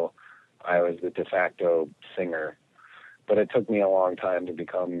 So I was the de facto singer. But it took me a long time to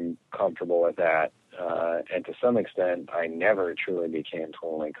become comfortable with that. And to some extent, I never truly became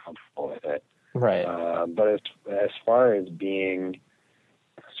totally comfortable with it. Right. But as far as being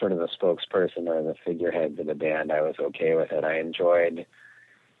sort of the spokesperson or the figurehead for the band, I was okay with it. I enjoyed,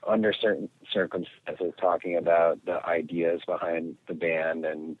 under certain circumstances, talking about the ideas behind the band.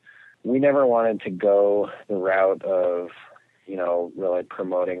 And we never wanted to go the route of, really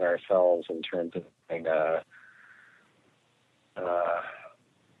promoting ourselves in terms of being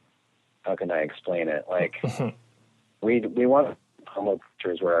how can I explain it? Like, we want promo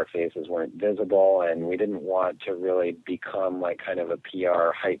pictures where our faces weren't visible, and we didn't want to really become like kind of a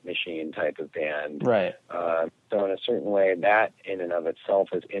PR hype machine type of band. Right. So in a certain way, that in and of itself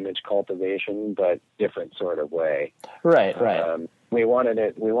is image cultivation, but different sort of way. Right. Right. We wanted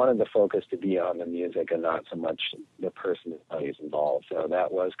the focus to be on the music and not so much the personalities involved. So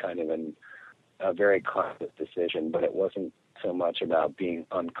that was kind of a very conscious decision, but it wasn't so much about being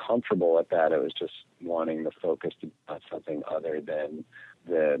uncomfortable with that. It was just wanting the focus to be on something other than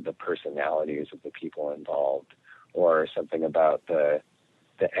the personalities of the people involved, or something about the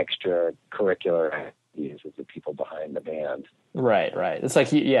extracurricular activities of the people behind the band. Right. Right. It's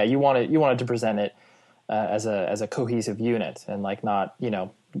like, you wanted to present it as a cohesive unit, and like not,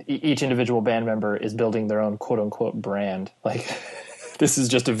 each individual band member is building their own quote unquote brand. Like, this is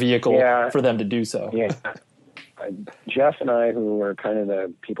just a vehicle for them to do so. Yeah. Jeff and I, who were kind of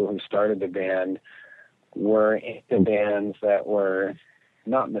the people who started the band, were in bands that were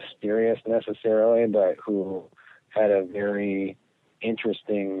not mysterious necessarily, but who had a very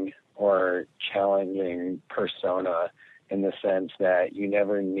interesting or challenging persona, in the sense that you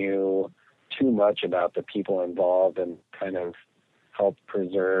never knew too much about the people involved, and kind of helped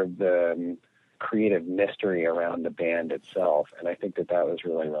preserve the creative mystery around the band itself. And I think that was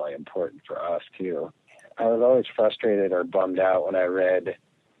really, really important for us too. I was always frustrated or bummed out when I read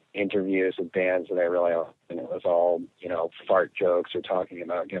interviews with bands that I really liked, and it was all, fart jokes or talking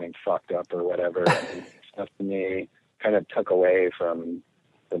about getting fucked up or whatever. And stuff to me kind of took away from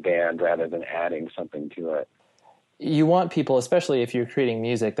the band rather than adding something to it. You want people, especially if you're creating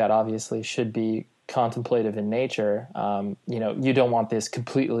music that obviously should be contemplative in nature, you don't want this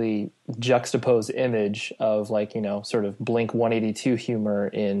completely juxtaposed image of like, sort of Blink 182 humor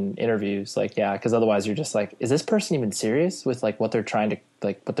in interviews. Like, because otherwise you're just like, is this person even serious with like what they're trying to,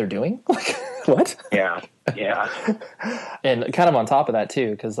 like what they're doing? Like, what? Yeah. And kind of on top of that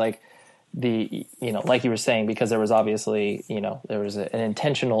too, because like like you were saying, because there was obviously, there was an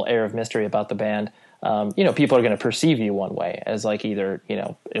intentional air of mystery about the band. People are going to perceive you one way, as like either,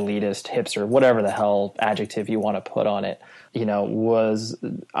 elitist, hipster, whatever the hell adjective you want to put on it,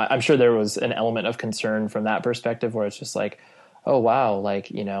 I'm sure there was an element of concern from that perspective, where it's just like, oh, wow, like,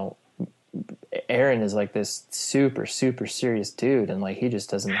 Aaron is like this super, super serious dude. And like, he just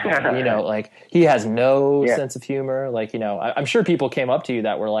doesn't have, like he has no sense of humor. Like, I'm sure people came up to you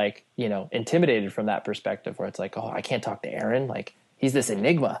that were like, intimidated from that perspective, where it's like, oh, I can't talk to Aaron. Like, he's this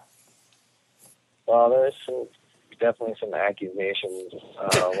enigma. Well, there's definitely some accusations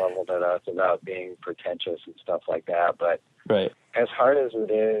leveled at us about being pretentious and stuff like that. But right. As hard as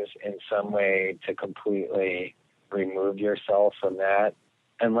it is in some way to completely remove yourself from that,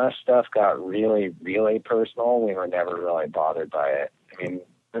 unless stuff got really, really personal, we were never really bothered by it. I mean,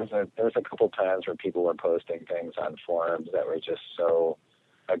 there's a couple times where people were posting things on forums that were just so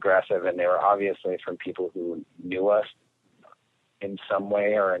aggressive, and they were obviously from people who knew us in some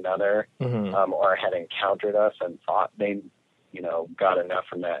way or another, or had encountered us and thought they got enough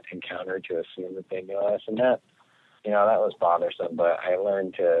from that encounter to assume that they knew us, and that that was bothersome. But I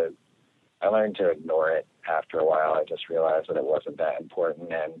learned to ignore it after a while. I just realized that it wasn't that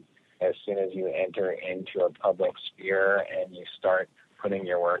important. And as soon as you enter into a public sphere and you start putting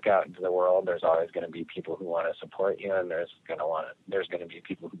your work out into the world, there's always going to be people who want to support you, and there's going to be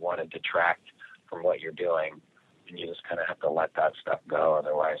people who want to detract from what you're doing. And you just kind of have to let that stuff go,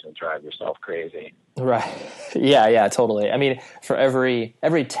 otherwise you'll drive yourself crazy. Right. Yeah, totally. I mean, for every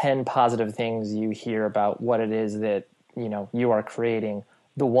 10 positive things you hear about what it is that, you are creating,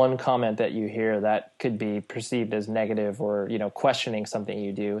 the one comment that you hear that could be perceived as negative or, questioning something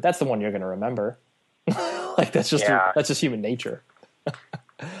you do, that's the one you're going to remember. Like that's just human nature.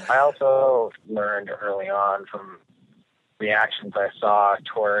 I also learned early on from reactions I saw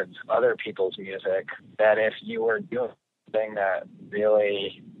towards other people's music that if you were doing something that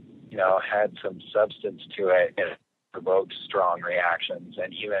really, had some substance to it, it provoked strong reactions,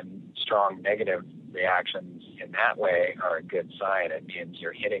 and even strong negative reactions in that way are a good sign. It means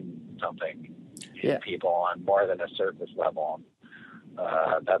you're hitting something in people on more than a surface level.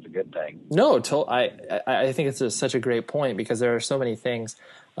 That's a good thing. No, I think it's such a great point, because there are so many things.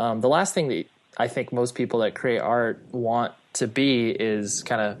 The last thing that I think most people that create art want to be is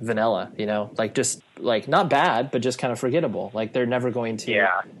kind of vanilla, like just like not bad, but just kind of forgettable. Like they're never going to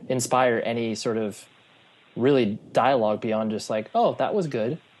inspire any sort of really dialogue beyond just like, oh, that was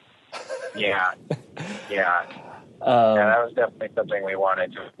good. Yeah. That was definitely something we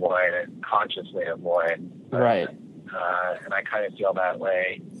wanted to avoid and consciously avoid. Right. And I kind of feel that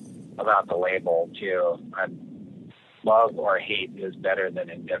way about the label too. Love or hate is better than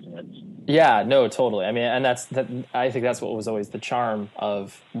indifference. Yeah, no, totally. I mean, and I think that's what was always the charm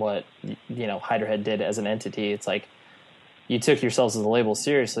of what, Hydrahead did as an entity. It's like you took yourselves as a label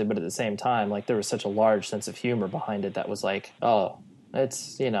seriously, but at the same time, like there was such a large sense of humor behind it that was like, oh,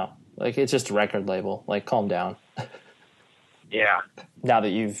 it's, like it's just a record label. Like, calm down. Yeah. Now that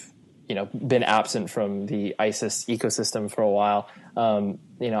you've, been absent from the ISIS ecosystem for a while,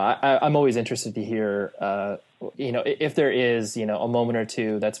 I'm always interested to hear, if there is, a moment or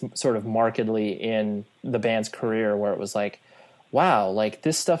two that's sort of markedly in the band's career where it was like, wow, like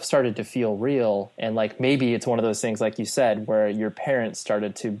this stuff started to feel real. And like, maybe it's one of those things, like you said, where your parents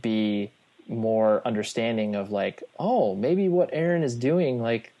started to be more understanding of like, oh, maybe what Aaron is doing,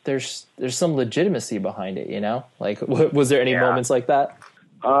 like there's some legitimacy behind it, like, was there any moments like that?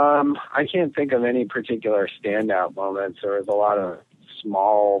 I can't think of any particular standout moments. There was a lot of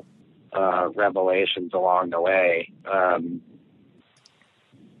small revelations along the way.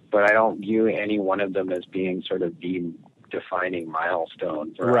 But I don't view any one of them as being sort of the defining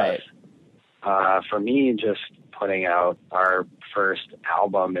milestone for us. For me, just putting out our first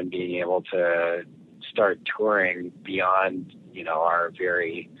album and being able to start touring beyond, our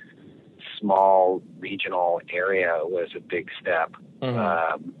very small regional area was a big step.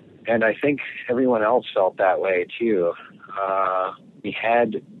 Mm-hmm. And I think everyone else felt that way too. We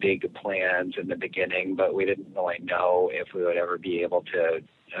had big plans in the beginning, but we didn't really know if we would ever be able to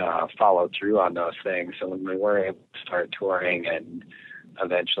follow through on those things. So when we were able to start touring, and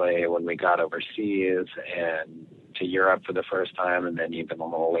eventually when we got overseas and to Europe for the first time, and then even a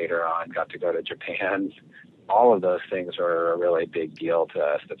little later on got to go to Japan, all of those things were a really big deal to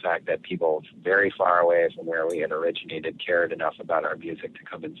us. The fact that people very far away from where we had originated cared enough about our music to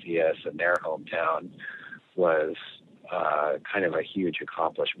come and see us in their hometown was kind of a huge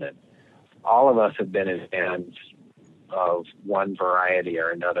accomplishment. All of us have been in bands of one variety or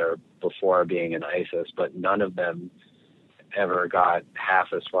another before being in ISIS, but none of them ever got half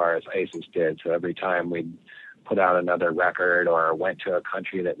as far as ISIS did. So every time we'd put out another record or went to a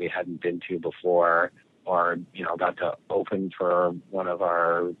country that we hadn't been to before, or, got to open for one of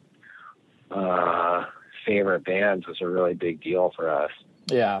our favorite bands was a really big deal for us.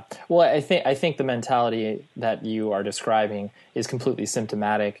 Yeah. Well, I think the mentality that you are describing is completely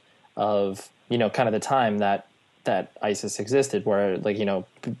symptomatic of, kind of the time that ISIS existed, where like,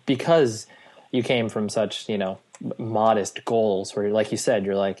 because you came from such, modest goals where, like you said,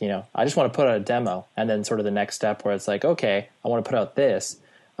 you're like, I just want to put out a demo, and then sort of the next step where it's like, okay, I want to put out this,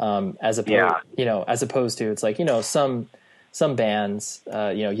 as opposed to, it's like, some bands,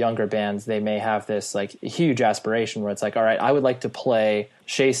 younger bands, they may have this like huge aspiration where it's like, all right, I would like to play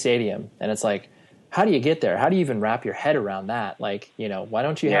Shea Stadium. And it's like, how do you get there? How do you even wrap your head around that? Like, why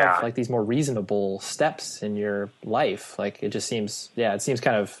don't you have like these more reasonable steps in your life? Like, it just seems, it seems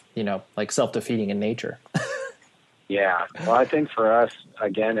kind of, like self-defeating in nature. Yeah. Well, I think for us,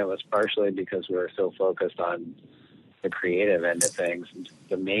 again, it was partially because we were so focused on the creative end of things.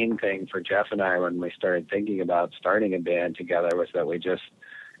 The main thing for Jeff and I when we started thinking about starting a band together was that we just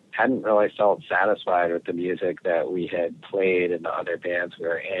hadn't really felt satisfied with the music that we had played in the other bands we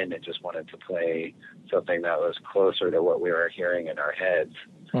were in, and just wanted to play something that was closer to what we were hearing in our heads.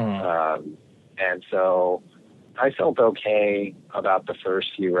 And so I felt okay about the first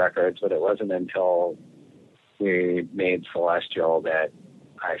few records, but it wasn't until we made Celestial that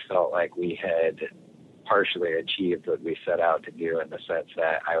I felt like we had partially achieved what we set out to do, in the sense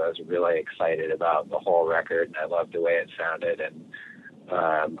that I was really excited about the whole record, and I loved the way it sounded, and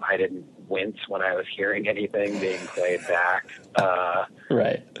I didn't wince when I was hearing anything being played back.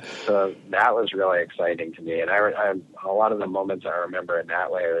 Right. So that was really exciting to me. And I a lot of the moments I remember in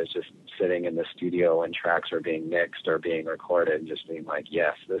that way was just sitting in the studio when tracks were being mixed or being recorded, and just being like,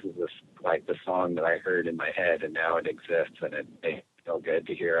 yes, this is like the song that I heard in my head, and now it exists, and it makes me feel good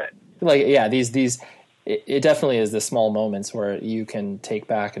to hear it. Like, yeah, it definitely is the small moments where you can take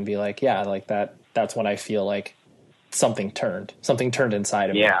back and be like, yeah, like that's when I feel like something turned inside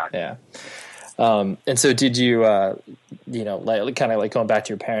of me. Yeah. And so did you, like kind of like going back to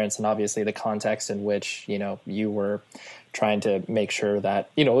your parents, and obviously the context in which, you were trying to make sure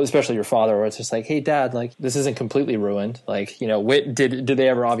that, especially your father, where it's just like, hey Dad, like this isn't completely ruined. Like, did they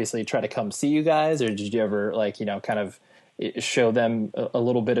ever obviously try to come see you guys, or did you ever like, kind of show them a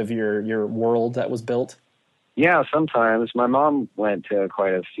little bit of your world that was built? Yeah, sometimes. My mom went to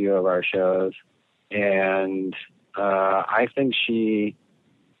quite a few of our shows, and I think she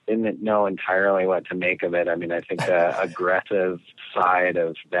didn't know entirely what to make of it. I mean, I think the aggressive side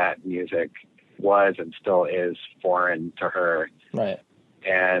of that music was and still is foreign to her. Right.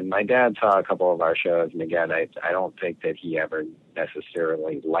 And my dad saw a couple of our shows, and again, I don't think that he ever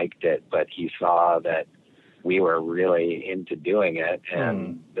necessarily liked it, but he saw that we were really into doing it,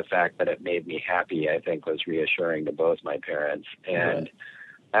 and the fact that it made me happy, I think, was reassuring to both my parents. And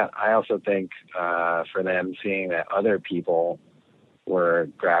I also think for them, seeing that other people were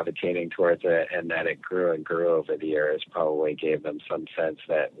gravitating towards it and that it grew and grew over the years, probably gave them some sense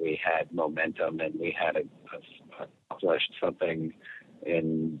that we had momentum and we had accomplished something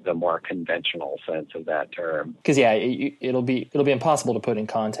in the more conventional sense of that term. Because it'll be impossible to put in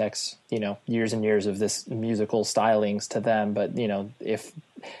context, years and years of this musical stylings to them. But if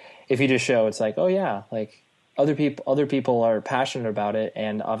you just show, it's like, oh yeah, like other people are passionate about it,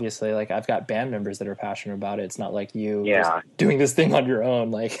 and obviously, like I've got band members that are passionate about it. It's not like you just doing this thing on your own,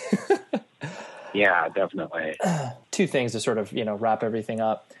 like. Yeah, definitely. Two things to sort of wrap everything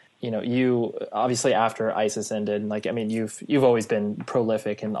up. You obviously, after ISIS ended, like, I mean, you've always been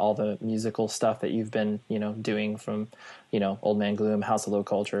prolific in all the musical stuff that you've been, doing, from, Old Man Gloom, House of Low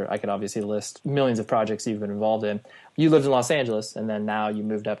Culture. I could obviously list millions of projects you've been involved in. You lived in Los Angeles, and then now you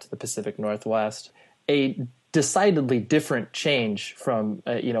moved up to the Pacific Northwest. A decidedly different change from,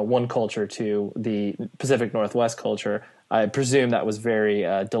 one culture to the Pacific Northwest culture. I presume that was very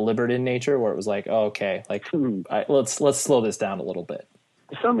deliberate in nature, where it was like, oh, okay, like let's slow this down a little bit.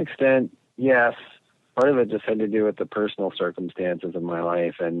 To some extent, yes. Part of it just had to do with the personal circumstances of my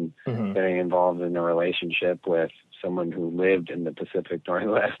life, and getting involved in a relationship with someone who lived in the Pacific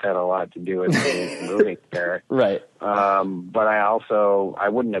Northwest had a lot to do with me moving there. Right. But I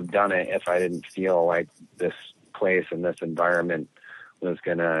wouldn't have done it if I didn't feel like this place and this environment was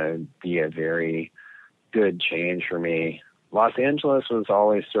going to be a very good change for me. Los Angeles was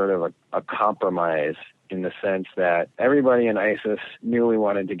always sort of a compromise, in the sense that everybody in ISIS knew we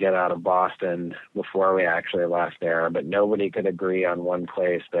wanted to get out of Boston before we actually left there, but nobody could agree on one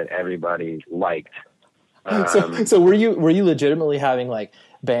place that everybody liked. So were you legitimately having like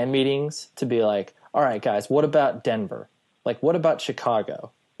band meetings to be like, all right, guys, what about Denver? Like, what about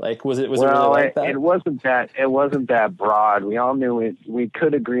Chicago? Like, was it really like that? It wasn't that broad. We all knew we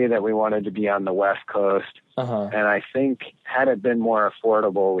could agree that we wanted to be on the West Coast. And I think had it been more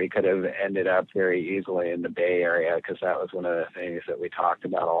affordable, we could have ended up very easily in the Bay Area, because that was one of the things that we talked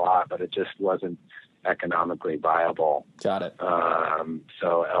about a lot, but it just wasn't economically viable. Got it.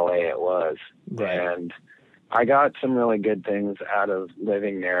 So LA it was. Right. And I got some really good things out of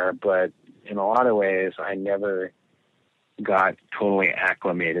living there, but in a lot of ways I never got totally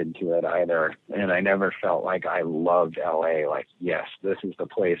acclimated to it either. And I never felt like I loved LA. Like, yes, this is the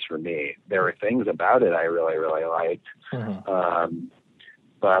place for me. There were things about it I really, really liked.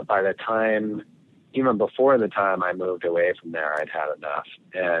 But by the time, even before the time I moved away from there, I'd had enough.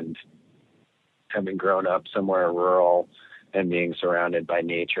 And having grown up somewhere rural and being surrounded by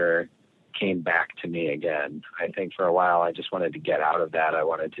nature came back to me again. I think for a while I just wanted to get out of that. I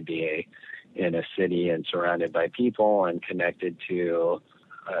wanted to be in a city and surrounded by people and connected to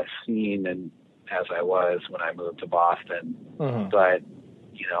a scene and as I was when I moved to Boston. Mm-hmm. But,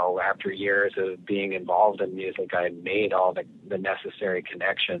 you know, after years of being involved in music, I made all the necessary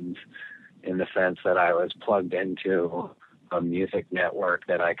connections in the sense that I was plugged into a music network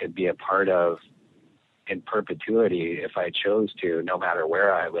that I could be a part of in perpetuity if I chose to, no matter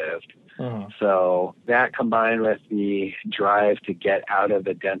where I lived. Mm-hmm. So that combined with the drive to get out of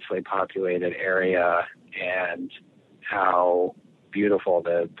the densely populated area and how beautiful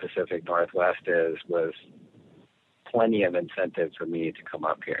the Pacific Northwest is was plenty of incentive for me to come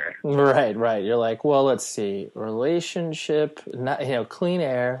up here. Right. You're like, well, let's see, relationship, not, you know, clean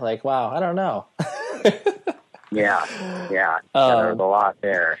air. Like, wow, I don't know. Yeah. There's a lot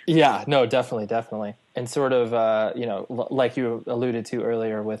there. Yeah, no, definitely. And sort of, you know, like you alluded to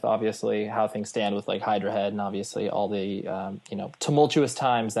earlier with obviously how things stand with like Hydrahead and obviously all the, you know, tumultuous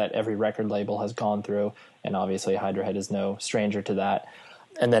times that every record label has gone through. And obviously Hydrahead is no stranger to that.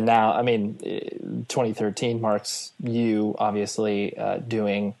 And then now, I mean, 2013 marks you obviously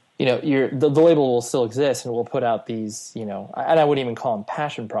doing, you know, the label will still exist and we'll put out these, you know, and I wouldn't even call them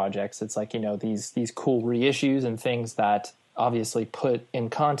passion projects. It's like, you know, these cool reissues and things that obviously put in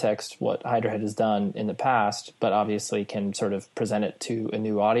context what Hydrahead has done in the past, but obviously can sort of present it to a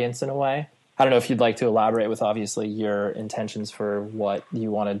new audience in a way. I don't know if you'd like to elaborate with obviously your intentions for what you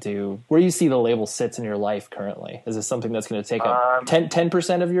want to do, where you see the label sits in your life currently. Is this something that's going to take up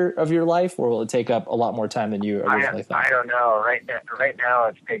 10% of your life, or will it take up a lot more time than you originally thought? I don't know. Right now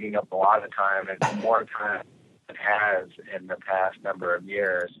it's taking up a lot of time. It's more time than it has in the past number of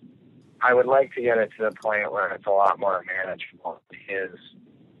years. I would like to get it to the point where it's a lot more manageable. It is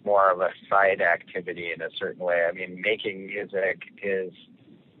more of a side activity in a certain way. I mean, making music is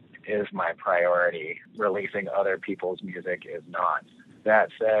my priority. Releasing other people's music is not. That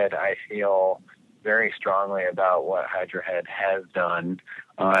said, I feel very strongly about what Hydrahead has done.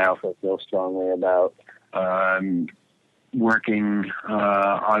 I also feel strongly about working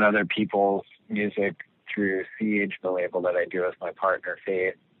on other people's music through Siege, the label that I do with my partner,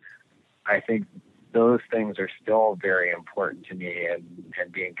 Faith. I think those things are still very important to me,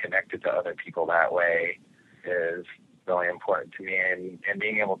 and being connected to other people that way is really important to me, and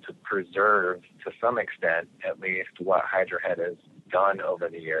being able to preserve, to some extent at least, what Hydrahead has done over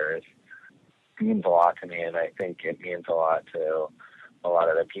the years means a lot to me, and I think it means a lot to a lot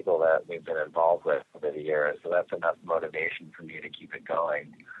of the people that we've been involved with over the years. So that's enough motivation for me to keep it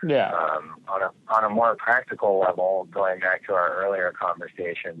going. Yeah. On a more practical level, going back to our earlier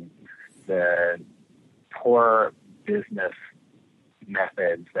conversation, the poor business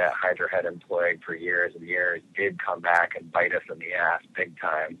methods that Hydrahead employed for years and years did come back and bite us in the ass big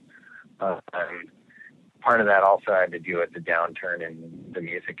time. Part of that also had to do with the downturn in the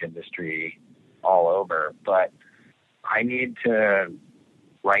music industry all over. But I need to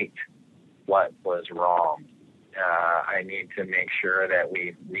right what was wrong. I need to make sure that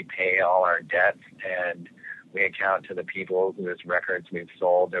we repay all our debts and we account to the people whose records we've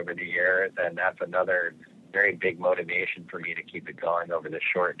sold over the years, and that's another very big motivation for me to keep it going over the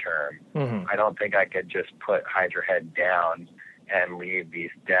short term. Mm-hmm. I don't think I could just put Hydrahead down and leave these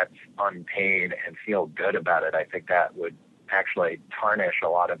debts unpaid and feel good about it. I think that would actually tarnish a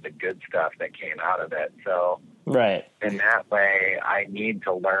lot of the good stuff that came out of it. So right. In that way, I need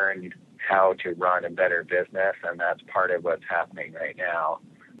to learn how to run a better business, and that's part of what's happening right now.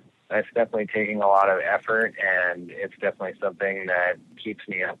 It's definitely taking a lot of effort, and it's definitely something that keeps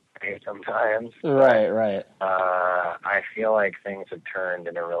me up sometimes. Right. I feel like things have turned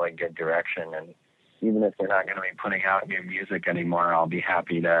in a really good direction, and even if we're not going to be putting out new music anymore, I'll be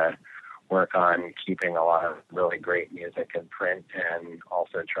happy to work on keeping a lot of really great music in print and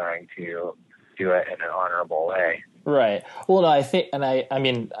also trying to do it in an honorable way. Right. Well, no, I think, and I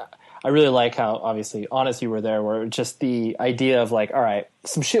mean, I really like how obviously honest you were there, where just the idea of like, all right,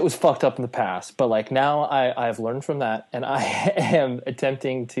 some shit was fucked up in the past, but like now I've learned from that, and I am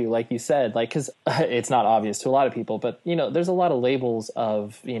attempting to, like you said, like, because it's not obvious to a lot of people, but you know, there's a lot of labels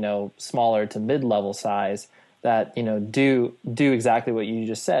of, you know, smaller to mid-level size that, you know, do exactly what you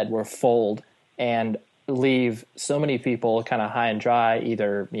just said, where fold and leave so many people kind of high and dry,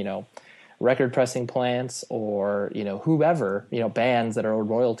 either, you know, record pressing plants or, you know, whoever, you know, bands that are owed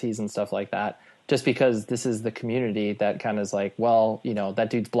royalties and stuff like that, just because this is the community that kind of is like, well, you know, that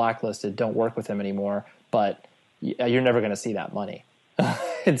dude's blacklisted, don't work with him anymore, but you're never going to see that money.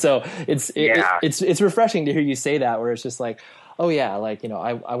 And so it's refreshing to hear you say that, where it's just like, oh yeah, like, you know,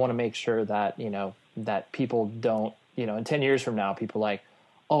 I want to make sure that, you know, that people don't, you know, in 10 years from now, people like,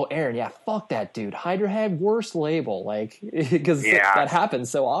 oh, Aaron, yeah, fuck that dude. Hydrahead, worst label. Like, because that happens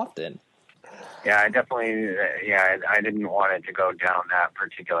so often. I definitely, I didn't want it to go down that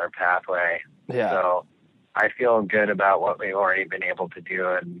particular pathway. Yeah. So I feel good about what we've already been able to do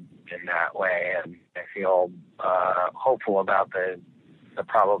in that way, and I feel hopeful about the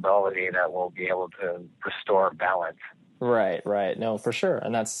probability that we'll be able to restore balance. Right. No, for sure.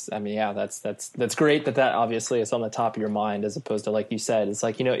 And that's great that obviously is on the top of your mind, as opposed to, like you said, it's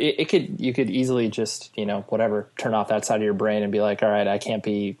like, you could easily just, whatever, turn off that side of your brain and be like, all right, I can't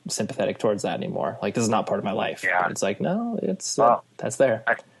be sympathetic towards that anymore. Like, this is not part of my life. Yeah. But it's like, no, that's there.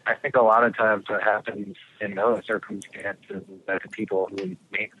 I think a lot of times what happens in those circumstances is that the people who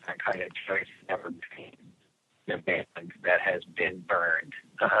make that kind of choice never been a band that has been burned,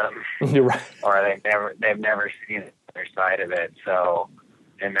 You're right. or they've never seen the other side of it. So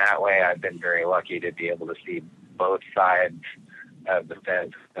in that way, I've been very lucky to be able to see both sides of the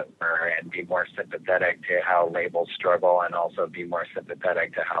fence and be more sympathetic to how labels struggle, and also be more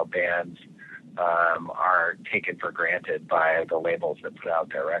sympathetic to how bands are taken for granted by the labels that put out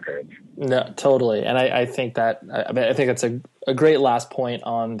their records. No, totally. And I think that, I think that's a great last point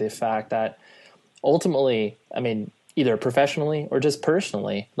on the fact that ultimately, either professionally or just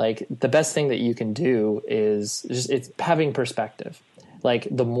personally, like, the best thing that you can do is it's having perspective. Like,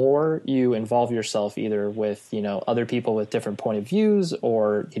 the more you involve yourself either with, other people with different point of views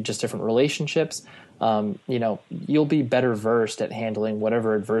or just different relationships, you'll be better versed at handling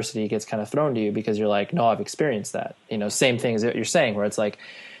whatever adversity gets kind of thrown to you, because you're like, no, I've experienced that. Same thing as what you're saying, where it's like,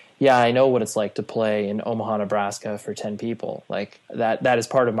 yeah, I know what it's like to play in Omaha, Nebraska for 10 people. Like, that is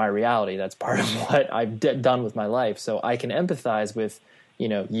part of my reality. That's part of what I've done with my life. So I can empathize with,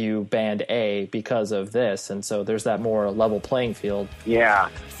 you band A because of this. And so there's that more level playing field. Yeah.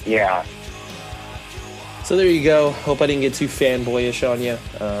 So there you go. Hope I didn't get too fanboyish on you.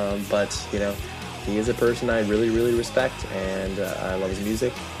 But, he is a person I really, really respect, and I love his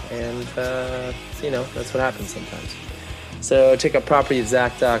music. And, that's what happens sometimes. So check out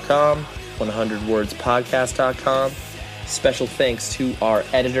propertyofzach.com, 100wordspodcast.com. Special thanks to our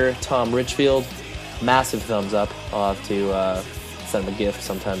editor, Tom Richfield. Massive thumbs up. I'll have to send him a gift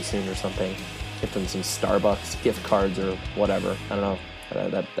sometime soon or something. Give him some Starbucks gift cards or whatever. I don't know.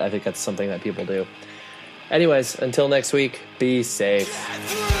 I think that's something that people do. Anyways, until next week, be safe.